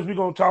something else we're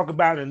gonna talk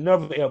about in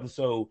another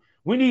episode.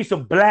 We need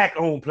some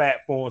black-owned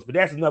platforms, but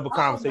that's another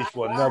conversation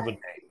for another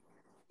day.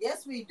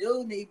 Yes, we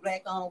do need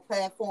black-owned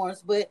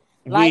platforms, but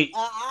I'm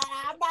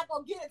not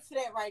gonna get into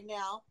that right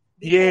now.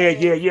 Yeah.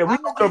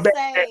 I'm gonna just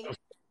say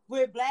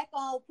with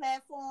black-owned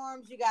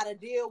platforms, you gotta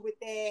deal with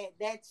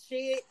that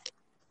shit.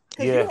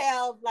 Because you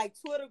have like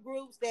Twitter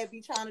groups that be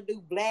trying to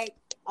do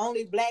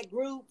only black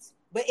groups.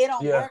 But it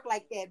don't work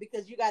like that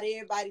because you got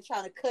everybody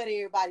trying to cut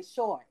everybody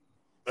short.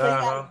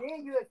 So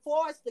then you're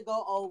forced to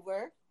go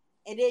over,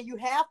 and then you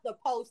have to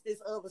post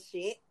this other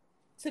shit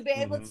to be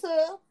able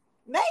to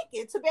make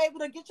it, to be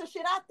able to get your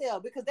shit out there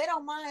because they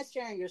don't mind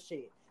sharing your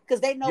shit because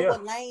they know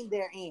what lane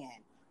they're in.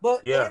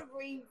 But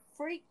every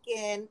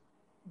freaking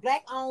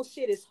black-owned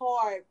shit is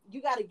hard.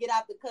 You got to get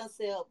out the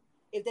concept.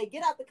 If they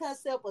get out the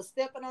concept of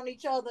stepping on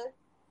each other,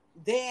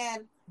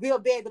 then we'll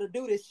be able to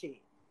do this shit.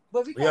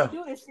 But we can't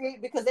do this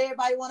shit because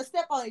everybody want to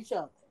step on each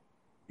other.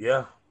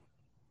 Yeah.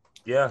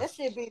 That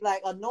shit be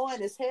like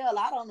annoying as hell.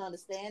 I don't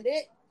understand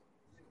it.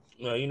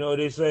 Well, you know what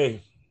they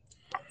say.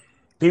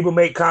 People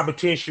make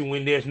competition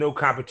when there's no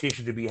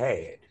competition to be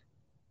had.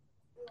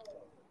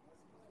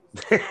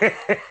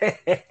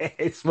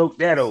 Smoke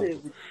that over.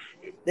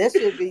 That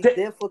should be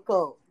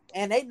difficult.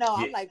 And they know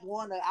I'm like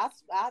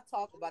I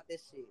talk about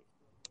this shit.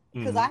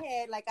 Because I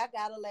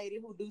got a lady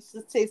who do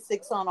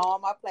statistics on all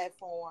my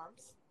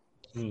platforms.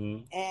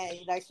 And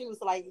like she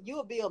was like,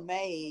 you'll be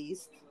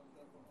amazed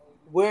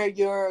where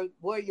your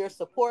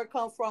support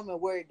come from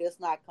and where it does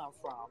not come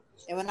from.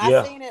 And when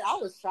I seen it, I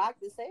was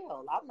shocked as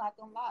hell. I'm not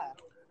gonna lie.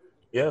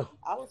 Yeah.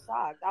 I was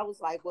shocked. I was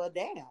like, well,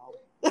 damn. You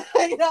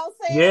know what I'm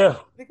saying? Yeah.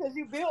 Because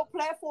you build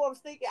platforms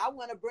thinking I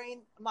want to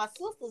bring my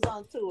sisters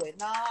onto it.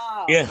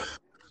 Nah. Yeah.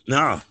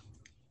 No.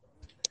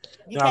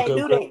 You can't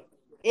do that.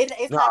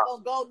 It's not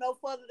gonna go no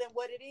further than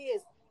what it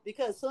is.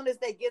 Because as soon as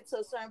they get to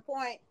a certain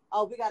point,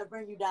 we got to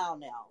bring you down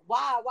now.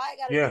 Why it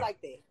got to be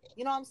like that?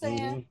 You know what I'm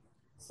saying?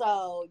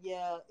 So,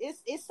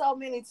 it's so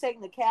many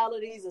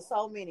technicalities and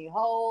so many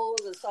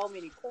holes and so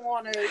many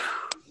corners.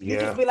 You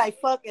just be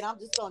like, fuck it, I'm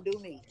just going to do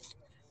me.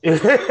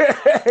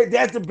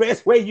 That's the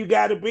best way you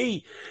got to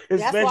be,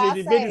 especially in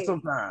the business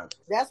sometimes.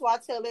 That's why I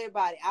tell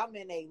everybody, I'm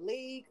in a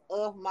league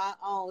of my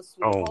own,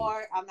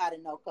 sweetheart. I'm not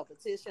in no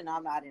competition.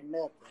 I'm not in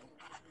nothing.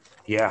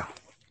 Yeah.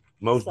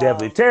 Most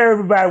definitely. Tell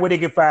everybody where they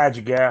can find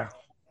you, girl.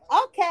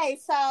 Okay,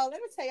 so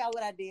let me tell y'all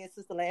what I did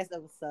since the last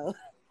episode.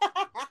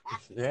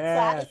 So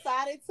I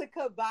decided to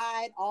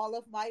combine all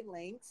of my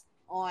links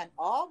on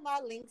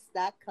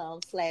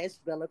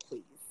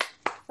allmylinks.com/BellaQuiz.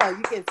 So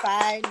you can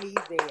find me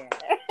there.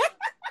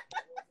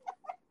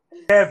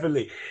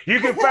 Definitely. You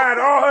can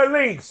find all her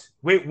links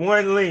with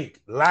one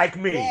link, like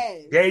me.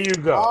 Yes. There you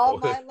go. All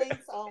my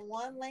links on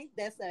one link.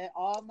 That's at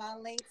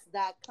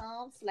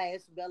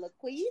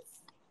allmylinks.com/BellaQuiz.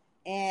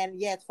 And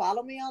yes,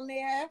 follow me on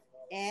there,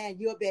 and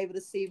you'll be able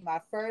to see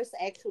my first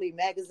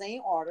magazine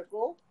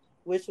article,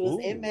 which was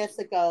in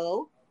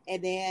Mexico.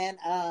 And then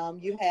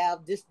you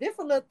have just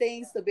different little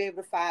things to be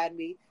able to find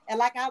me. And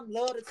like I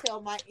love to tell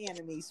my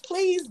enemies,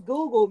 please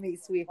Google me,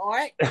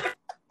 sweetheart.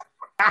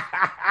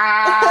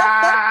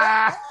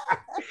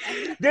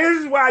 This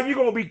is why you're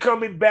going to be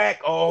coming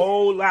back a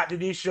whole lot to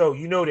this show.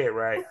 You know that,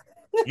 right?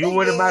 You're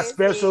one of my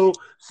special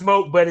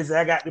smoke buddies.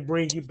 I got to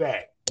bring you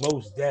back.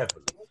 Most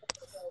definitely.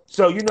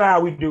 So you know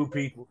how we do,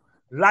 people.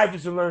 Life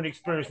is a learning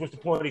experience. What's the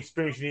point of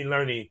experience? You didn't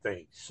learn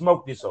anything.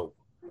 Smoke this over.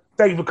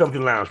 Thank you for coming to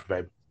the lounge,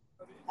 baby.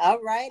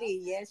 All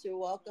righty. Yes, you're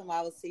welcome.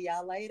 I will see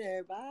y'all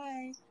later.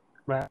 Bye.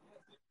 Bye.